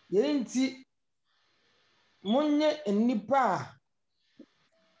 Yenti munye nipa.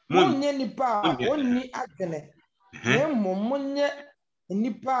 Munye nipa onni agene. Nemo munye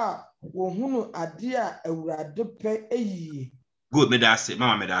nipa wo hunu ade a awurade pe eyi. Good, me that say,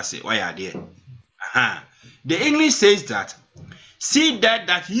 mama me that say. Why are there? Aha. The English says that, see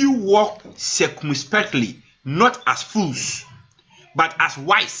that you walk circumspectly, not as fools, but as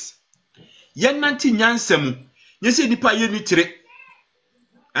wise. Yen nanti nyansam. Yesi nipa ye nitire.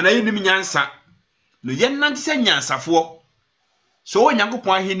 Ana ye nim nyansa. No yen nanti se nyansafo. So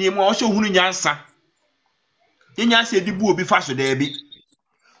Onyankopon aheni mu o so hunu nyansa. Ye nyansa edi bu obi fa so da bi.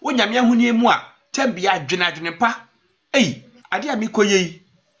 Onyame ahuni mu a tabia adwene pa. Ei, ade a mikoye.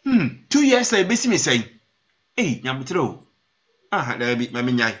 2 years la besi me say. Ei, nyamutire o. Aha, da bi ma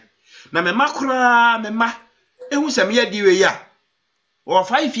menyai. Na me makura me ma ehu se me ye di we ya. Or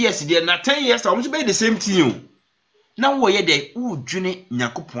 5 years there na 10 years I be the same thing. Now wo ye dey wo dwene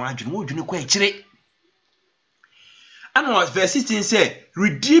Nyankopon adwene wo dwene kwa ekire. And verse 16 say,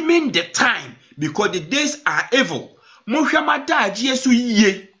 redeeming the time because the days are evil. Mohwa madaji yesu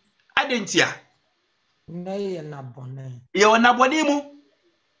yiye. Adentia. Nay na bone. Ye na bone mu.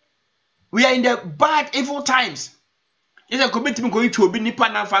 We are in the bad evil times. Yes, I commit me going to obi nipa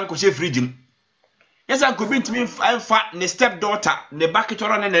na fa nkose fridge mu. Yes, I commit me fa ne stepdaughter ne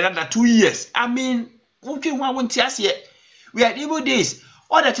baketoro ne another 2 years. I mean, we are evil days.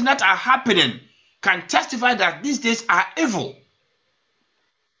 All that that are happening can testify that these days are evil.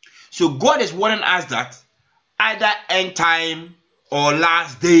 So God is warning us that either end time or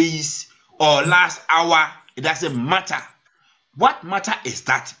last days or last hour, it doesn't matter. What matter is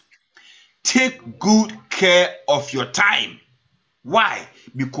that take good care of your time. Why?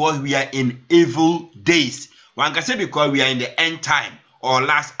 Because we are in evil days. One can say because we are in the end time or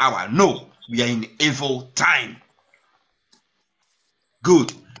last hour. No, we are in evil time.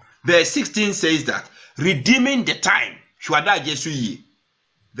 Good. Verse 16 says that redeeming the time.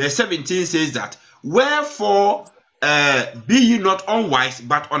 Verse 17 says that wherefore be ye not unwise,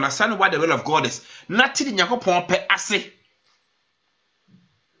 but understand what the will of God is. Nothing Nyankopon pe ase.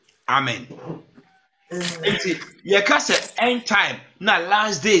 Amen. Ye ka say end time na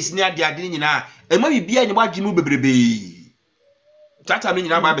last days near the ade nyina. E ma bibia ni wadwe mu bebrebe. Tata me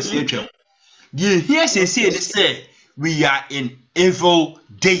nyina ba be say twem. The here say we are in evil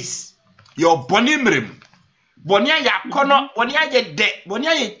days. Your boni mrem. Boni ya kono, boni ya de, boni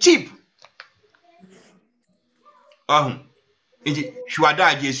ya cheap. Inji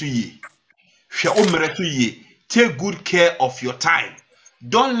hwada Jesu yi. Hwe omre so yi. Take good care of your time.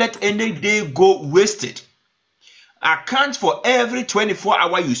 Don't let any day go wasted. Account for every 24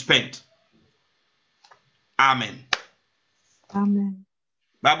 hours you spend. Amen. Amen.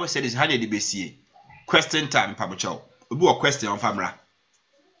 Bible said it's hardly the best. Question time, Papa Chow. We do a question on Famra.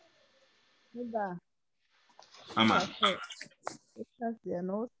 Mama. Because you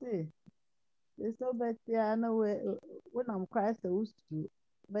know, see, it's so bad. Yeah, no way. When I'm Christ, I used to,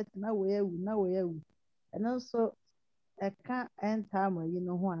 but now we and also I can't end time where you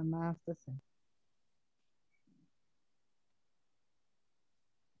know who I'm master.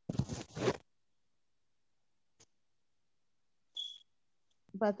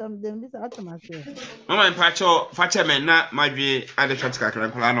 But them this automatic. Mama and Pacho, Facha men na madwe ade twatika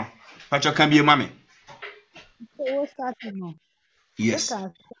krankola no. Pacho can be a mommy. So starting no. Yes.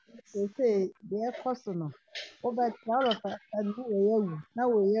 They say they're personal. Oh, but all of us and now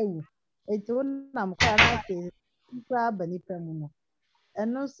we it's one I'm quite grab any permanent.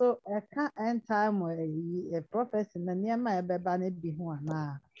 And also I can't end time where a prophet in the near my baby be one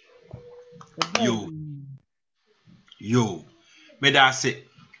now. Yo. Me da say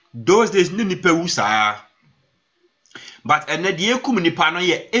those days no nipa wusa. But ene de ekum nipa no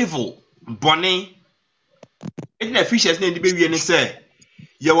ye evil, boni. It na fishes na ndi be wie ne say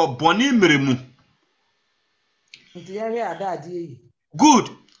ye wo boni mremu. Nti ya hwe adaade yi. Good.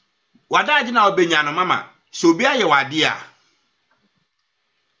 Wadaade na obenya no mama. So bia ye wade a.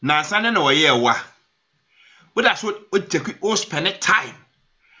 Na sane na wo ye wa. But that's what we take o spend time.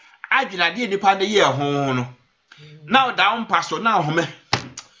 Adwina de nipa na ye ho no. Now down pastor now home.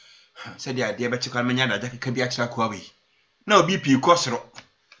 Said the idea but you can menya da ka bi akira kwa we. Now BP kosro.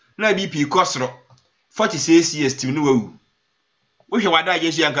 Now BP kosro. 46 years to no wu. We hwe wada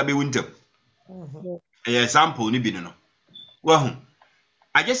Yesu yanka be wuntem. Example ni bi no. Well,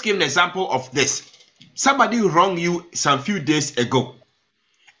 I just gave an example of this. Somebody wronged you some few days ago,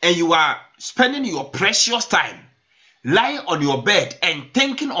 and you are spending your precious time lying on your bed and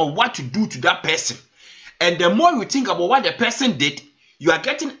thinking of what to do to that person. And the more you think about what the person did, you are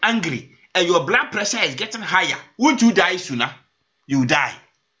getting angry and your blood pressure is getting higher. Won't you die sooner? You die.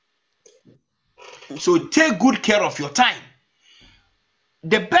 So take good care of your time.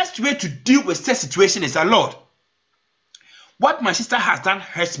 The best way to deal with such situation is, Lord, what my sister has done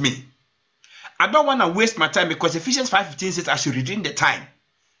hurts me. I don't want to waste my time because Ephesians 5:15 says I should redeem the time.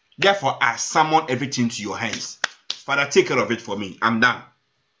 Therefore, I summon everything to your hands. Father, take care of it for me. I'm done.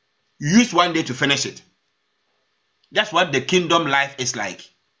 You use one day to finish it. That's what the kingdom life is like.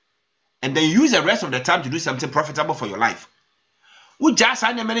 And then you use the rest of the time to do something profitable for your life. We just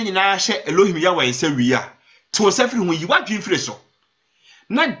had a minute in our share Elohim Yahweh and say we are. To us everything when you are doing free so.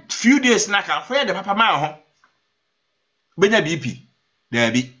 Not few days like I afraid the papa my home. Benya BP.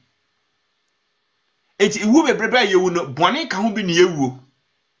 There be. It will be prepare you will not bonnet can be near you.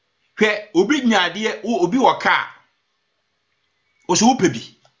 Where obi nyade o obi waka. Oso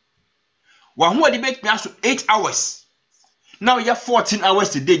pebi. One who debate me as to 8 hours. Now you have 14 hours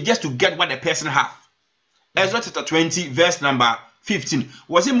today just to get what the person have. Ezra chapter 20, verse number 15.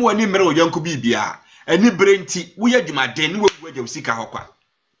 Was it more name or young kubibia? And ni brain tea, we are my den, we will seek a hawker.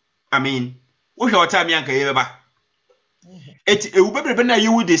 I mean, what your time yanka ever? It will be better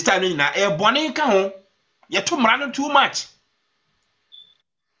you with this time in a bonnet can. You're too random too much.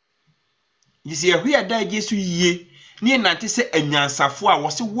 You see, we are there just ye. Near Nanti say Enyansafua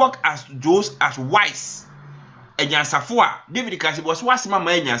was to work as those as wise. Enyansafua, David Kasi was wise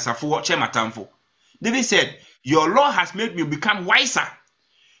mama Enyansafua Chematamfo. David said, your Lord has made me become wiser.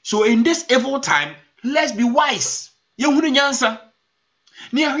 So in this evil time, let's be wise. You wouldn't answer.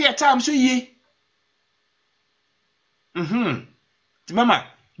 Near here time so ye. Mama,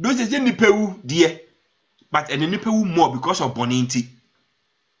 those is any pew, dear. But any pew more because of Boninti.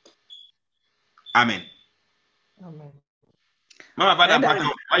 Amen. Amen. Mama, Father,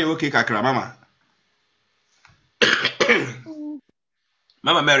 are you okay, Kakra, Mama?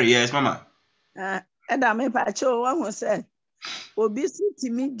 Mama Mary, yes, Mama. And I mean, Pacho, one who said, obesity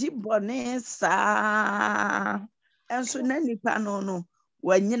me deep bonesa. And so, Nanny Panono,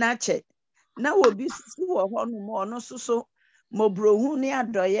 when you not check. Now, obesity or more, no so, Mobrohuni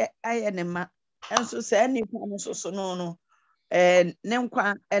adoye, I anima. And so, say, any panoso so no. And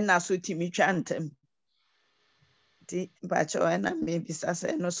Nemqua and Nasuti me chantem. Pacho and maybe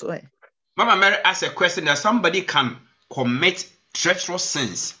Sasa no so. Mama Mary asked a question that somebody can commit treacherous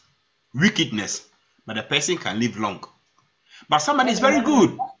sins, wickedness, but the person can live long. But somebody is very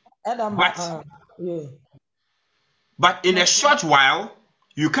good. But in a short while,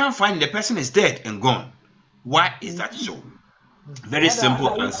 you can't find the person is dead and gone. Why is that so? Very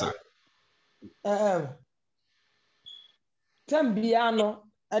simple answer. Tembiano,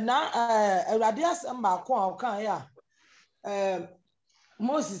 and now Radias and Marco,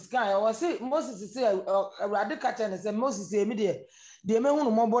 Moses guy, or say Moses is a radical and say Moses immediate. The Mehun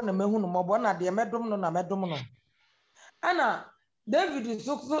Mobon and Mehun Mobona, the Medomono. Anna, David is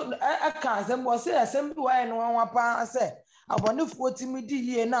so I can't say, was say, assembly why no one pa say, I want if what me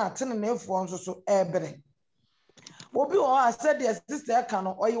ye now, turning a phone so ebony. Obi or I said, the sister canoe,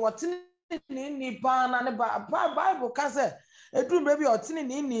 or you were in Nipan and a Bible can say, a dream baby or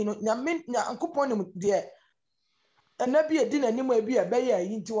tinning in Yamin, dear. And there be a dinner, and may be a bayer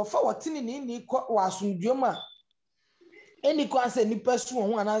into a forward tinning in was in Joma. Any class, any person,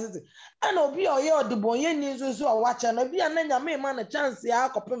 one answer. And I'll be all the boy news so watch and I'll be an enemy man a chance. The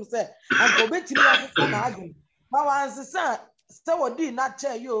alcohol say, and go bet me up for argument. Now, answer, sir, so did not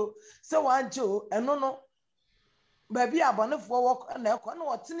tell you, so want you, and no. Baby, I want to walk and I can't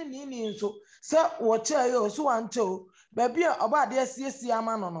watch in so, sir, what tell you, so want to. Baby, about the CSC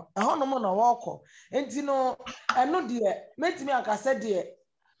man on a honor walk. And you know, I know, dear, met me like I said, dear,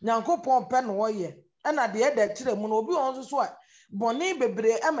 Yanko Pom Pen warrior, and at the end that children will be on the swat. Bonnie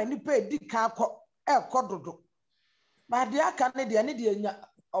Bebre, I may pay the car quadro. But the Canadian Indian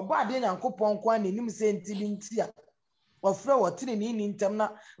or bad Yanko Pom Quan in him saying Tilintia. Or flow or tinning in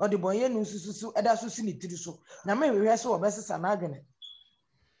Temna or the boy no susu and that's who to do so. Now maybe we are so best an argument.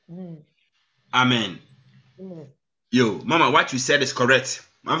 Amen. Yo, Mama, what you said is correct.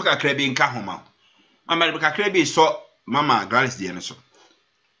 Mama Krabi in Kahoma. Mama Krabi saw Mama Gladys the Anderson.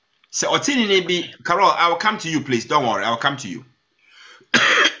 So Otini be Carol, I will come to you, please. Don't worry, I will come to you.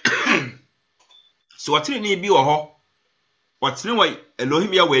 So Otini be or ho. What's no way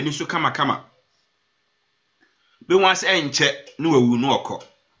Elohim Yahweh Nisu Kama. Be once and check no will no occur.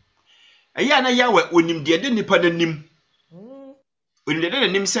 A yana Yahweh when him dear didn't pardon him. When they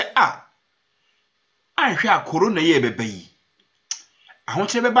didn't him say, ah, I shall corona ye baby. I want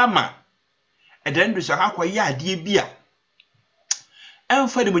to be bama. and then do so how kwa ya die bia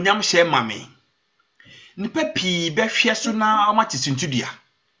emfa de munyam hye mame nipa pii behwe so na amate sintudua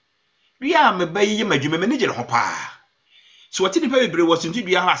wi a me bayi madwuma me ne gye ho pa so wati nipa bebre wo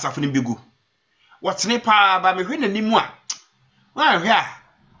sintudua ha asafo ne begu watene pa ba me hwe nanim a wa hwe a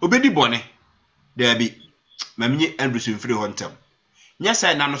obedi bone da bi mamnye Andrew mfiri ho ntam nya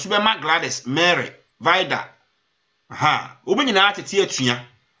sai na no so be ma Gladys Mary Vida obenyina atete atua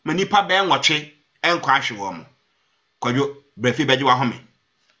ma nipa be nwotwe enkwa ahwe wo mo kwadwo brefi beje wa home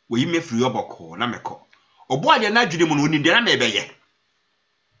wo yi mefiri oboko na meko obo ade na adwene mu no ni de na mebeye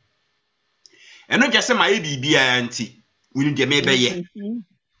eno jese ma ye bibia anti wini de mebeye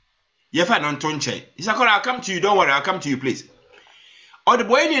ye fa no nto nche isakola I'll come to you, don't worry, I'll come to you please. Or the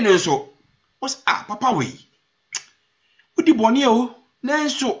boy ni nso was papa we udi boni o na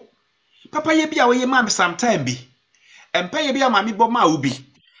nso papa ye bia we ma sometime bi empa ye bia ma mi bo ma obi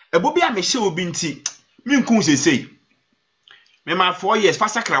ebo bia me hye obi nti mi nkun sesei me ma 4 years fa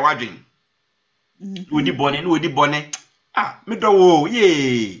sakra wadwen udi boni me do wo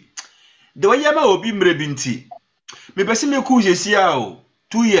ye de we ye ma obi mre bi nti me pese me ku sesei o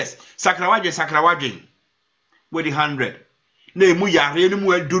 2 years sakra wadwen we the 100 na emu yare no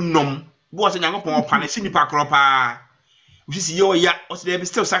mu adunnom bo se nyankopon opane si nipa kropa usisi yo ya o se be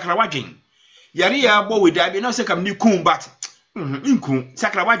still sakra wadwen yare ya bo we da bi na se kam ni kun bat nkun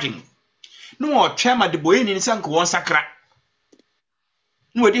sakra wadwen no o twema de boye ni sanko won sakra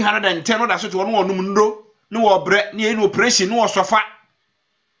no we di 110 no da so to no onum ndo no wo bre ni enu operation no sofa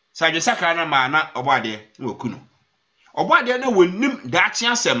sa je sakra na ma na obade no okuno obade na wonim da achi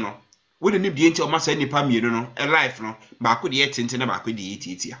asem no we ni bi enti o ma sa nipa mienu no e life no ba ko de tente na ba ko de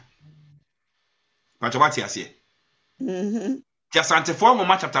etitia patobati ase ja santifo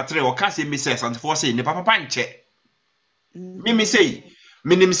mo chapter 3 o ka se mi se santifo se ni papa nche mi say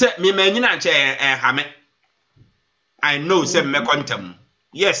minim se mi manyina nche hame I know se me kontam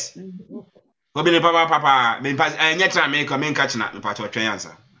yes ko bi ni papa me pass anya tra me ko me catch na me pato twen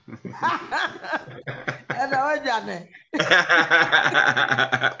answer Ada wajane.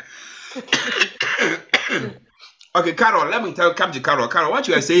 Okay, Carol, let me come to Carol. Carol, what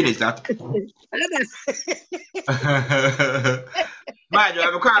you are saying is that my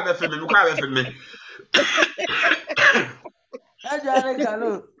job,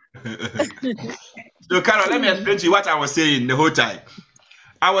 So, Carol, let me explain to you what I was saying the whole time.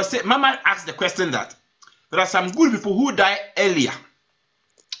 I was saying, Mama asked the question that there are some good people who die earlier.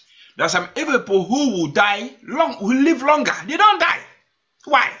 There are some evil people who will die who live longer. They don't die.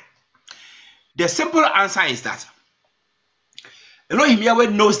 Why? The simple answer is that Elohim Yahweh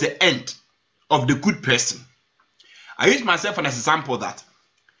knows the end of the good person. I use myself as an example that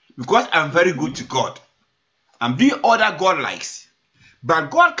because I'm very good to God, I'm doing all that God likes, but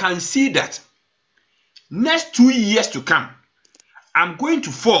God can see that next 2 years to come, I'm going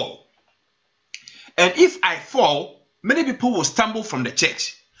to fall. And if I fall, many people will stumble from the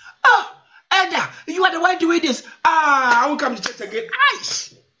church. Elder, you are the one doing this. I won't come to church again.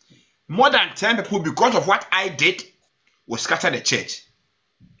 More than 10 people, because of what I did, will scatter the church.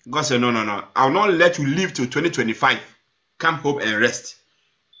 God said, no. I'll not let you live till 2025. Come home and rest.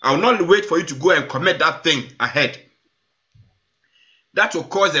 I'll not wait for you to go and commit that thing ahead. That will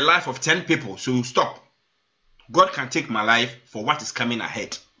cause the life of 10 people. So stop. God can take my life for what is coming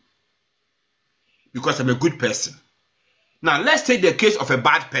ahead. Because I'm a good person. Now, let's take the case of a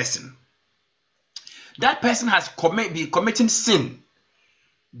bad person. That person has been committing sin,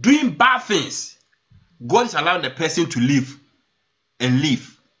 doing bad things. God is allowing the person to live and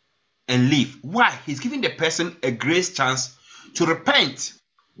live and live. Why? He's giving the person a grace chance to repent.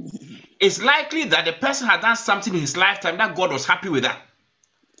 It's likely that the person had done something in his lifetime that God was happy with that.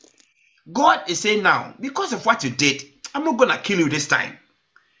 God is saying now, because of what you did, I'm not going to kill you this time.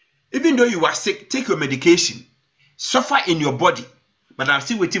 Even though you are sick, take your medication. Suffer in your body, but I'm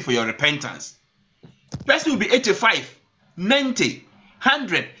still waiting for your repentance. Person will be 85, 90,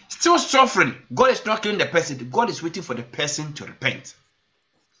 100, still suffering. God is not killing the person. God is waiting for the person to repent.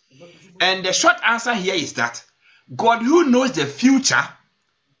 And the short answer here is that God, who knows the future,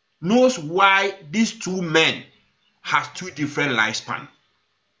 knows why these two men have two different lifespans.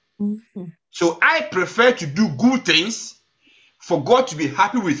 So I prefer to do good things for God to be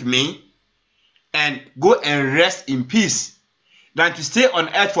happy with me and go and rest in peace than to stay on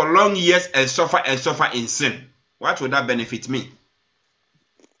earth for long years and suffer in sin. What would that benefit me?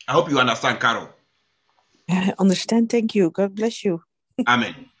 I hope you understand, Carol. I understand. Thank you. God bless you.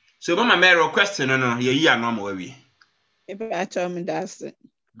 Amen. So, Mama Mary, question, no, you're normal way. If I told me that's it.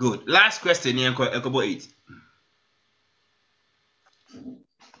 Good. Last question, Echo 8.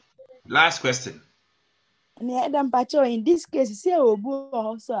 Last question. In this case, see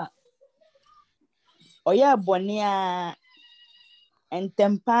also. Oh yeah, Bonia and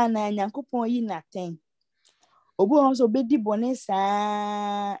Tempana and Yankupon yi nothing. Obu also bedi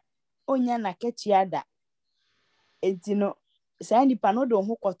bonesa onya na kechiada. Etino say nipa no do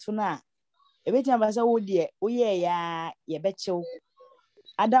ho kotuna. Ebetia basa wo de oye ya ye bechew.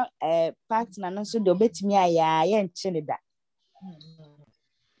 Ada partner no so do betimi aya ye nchene da.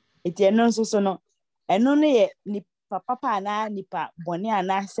 Eti eno nso so no eno no ye nipa papa na nipa bone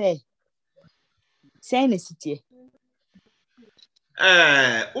ana say na sitie.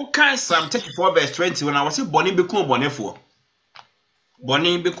 Okay, Psalm 34 verse 20 when I was saying Bonnie become Bonefo.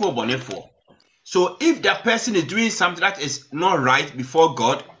 Bonnie become Bonefo. So if that person is doing something that is not right before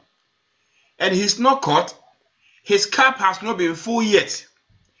God and he's not caught, his cup has not been full yet.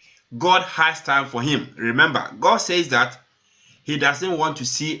 God has time for him. Remember, God says that he doesn't want to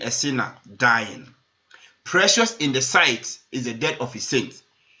see a sinner dying. Precious in the sight is the death of his saints.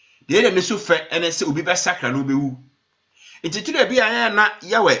 The enemy so fair and say ubi be sakra no be wu. It's to be na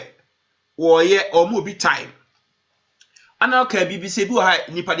yawe or ye or mo be time. And okay, BBC do ha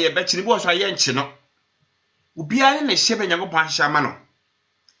nipa de be chini bo so aye nchi no. Ubi ane na hye be nyankopon ahya no.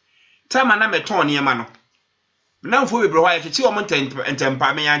 Time na meton ne ma no. Na mfo be bro ha ye chi o mo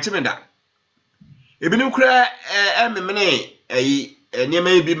ntempa me ya nchi me da. Ebinim kura memene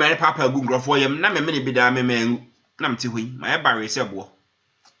niema bi ma papa gu ngrofo yem na memene bi da memenu na mte hoyi ma e bare se bo.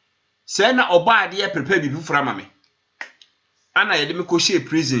 Se na oba ade e prepare bi fufura ma me. Ana yede me ko hye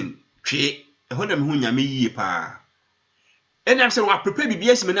prison twe ho na me hu nyame yie pa. Enya se wa prepare bi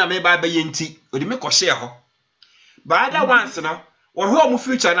biesi me na me ba ye nti odi me ko hye ho. But other ones no wo ho mu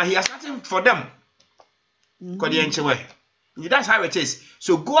future na he has nothing for them. Ko de enchewe. That's how it is.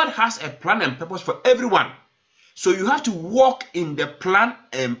 So God has a plan and purpose for everyone. So you have to walk in the plan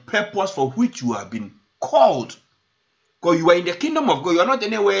and purpose for which you have been called. Because you are in the kingdom of God. You are not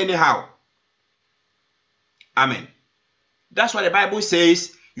anywhere anyhow. Amen. That's why the Bible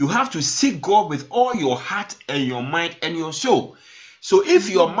says you have to seek God with all your heart and your mind and your soul. So if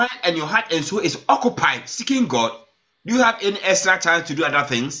your mind and your heart and soul is occupied seeking God, do you have any extra time to do other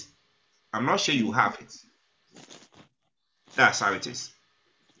things? I'm not sure you have it. That's how it is.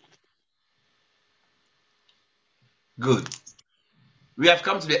 Good. We have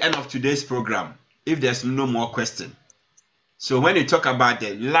come to the end of today's program. If there's no more question. So when you talk about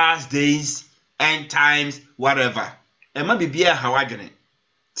the last days, end times, whatever, it might be how I gonna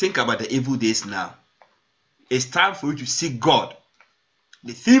think about the evil days now. It's time for you to seek God.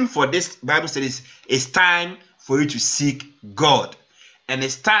 The theme for this Bible study is it's time for you to seek God. And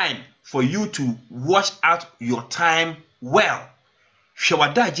it's time for you to watch out your time well.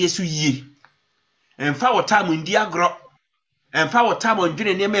 Shawada Jesu ye. And fa what time in diagro. And fa what time on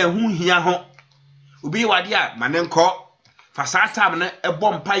dwene neme hu hia ho. Ubi wade a manenko. Fa sa time na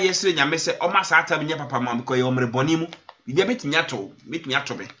ebom pa yesre nyame se o ma sa time nya papa mam because ye omre boni mu. Bibia betimi ato me.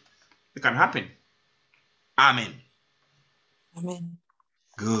 It can happen. Amen. Amen.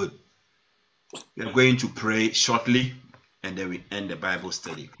 Good. We are going to pray shortly and then we end the Bible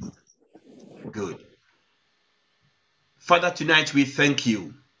study. Good. Father, tonight we thank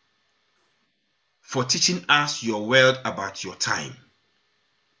you for teaching us your word about your time.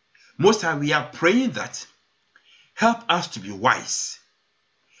 Most time we are praying that help us to be wise.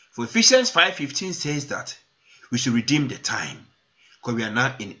 For Ephesians 5:15 says that we should redeem the time because we are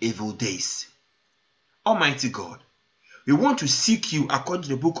now in evil days. Almighty God, we want to seek you according to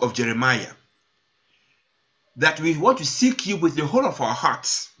the book of Jeremiah. That we want to seek you with the whole of our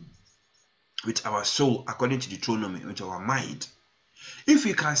hearts, with our soul, according to Deuteronomy, with our mind. If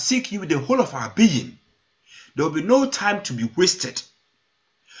we can seek you with the whole of our being, there will be no time to be wasted.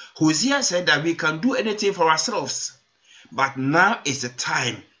 Hosea said that we can do anything for ourselves, but now is the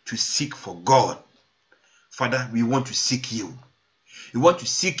time to seek for God. Father, we want to seek you. We want to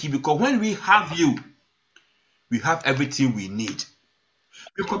seek you because when we have you, we have everything we need.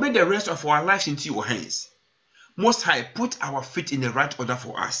 We commit the rest of our lives into your hands. Most High, put our feet in the right order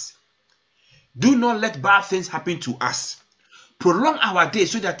for us. Do not let bad things happen to us. Prolong our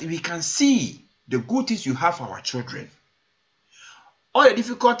days so that we can see the good things you have for our children. All the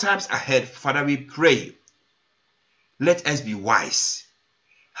difficult times ahead, Father, we pray. Let us be wise.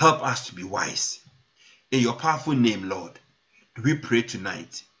 Help us to be wise. In your powerful name, Lord, we pray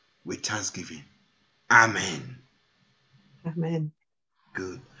tonight with thanksgiving. Amen. Amen.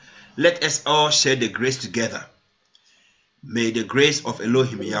 Good. Let us all share the grace together. May the grace of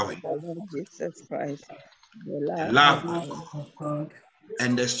Elohim Yahweh, Jesus Christ, the love of God,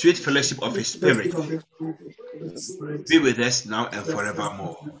 and the sweet fellowship of His Spirit Spirit, be with us now and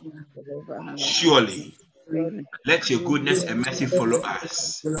forevermore. Surely, let your goodness and mercy follow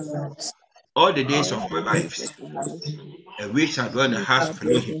us all the days of our lives, and we shall dwell in the house of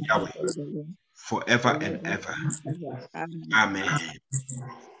Elohim Yahweh forever and ever. Amen.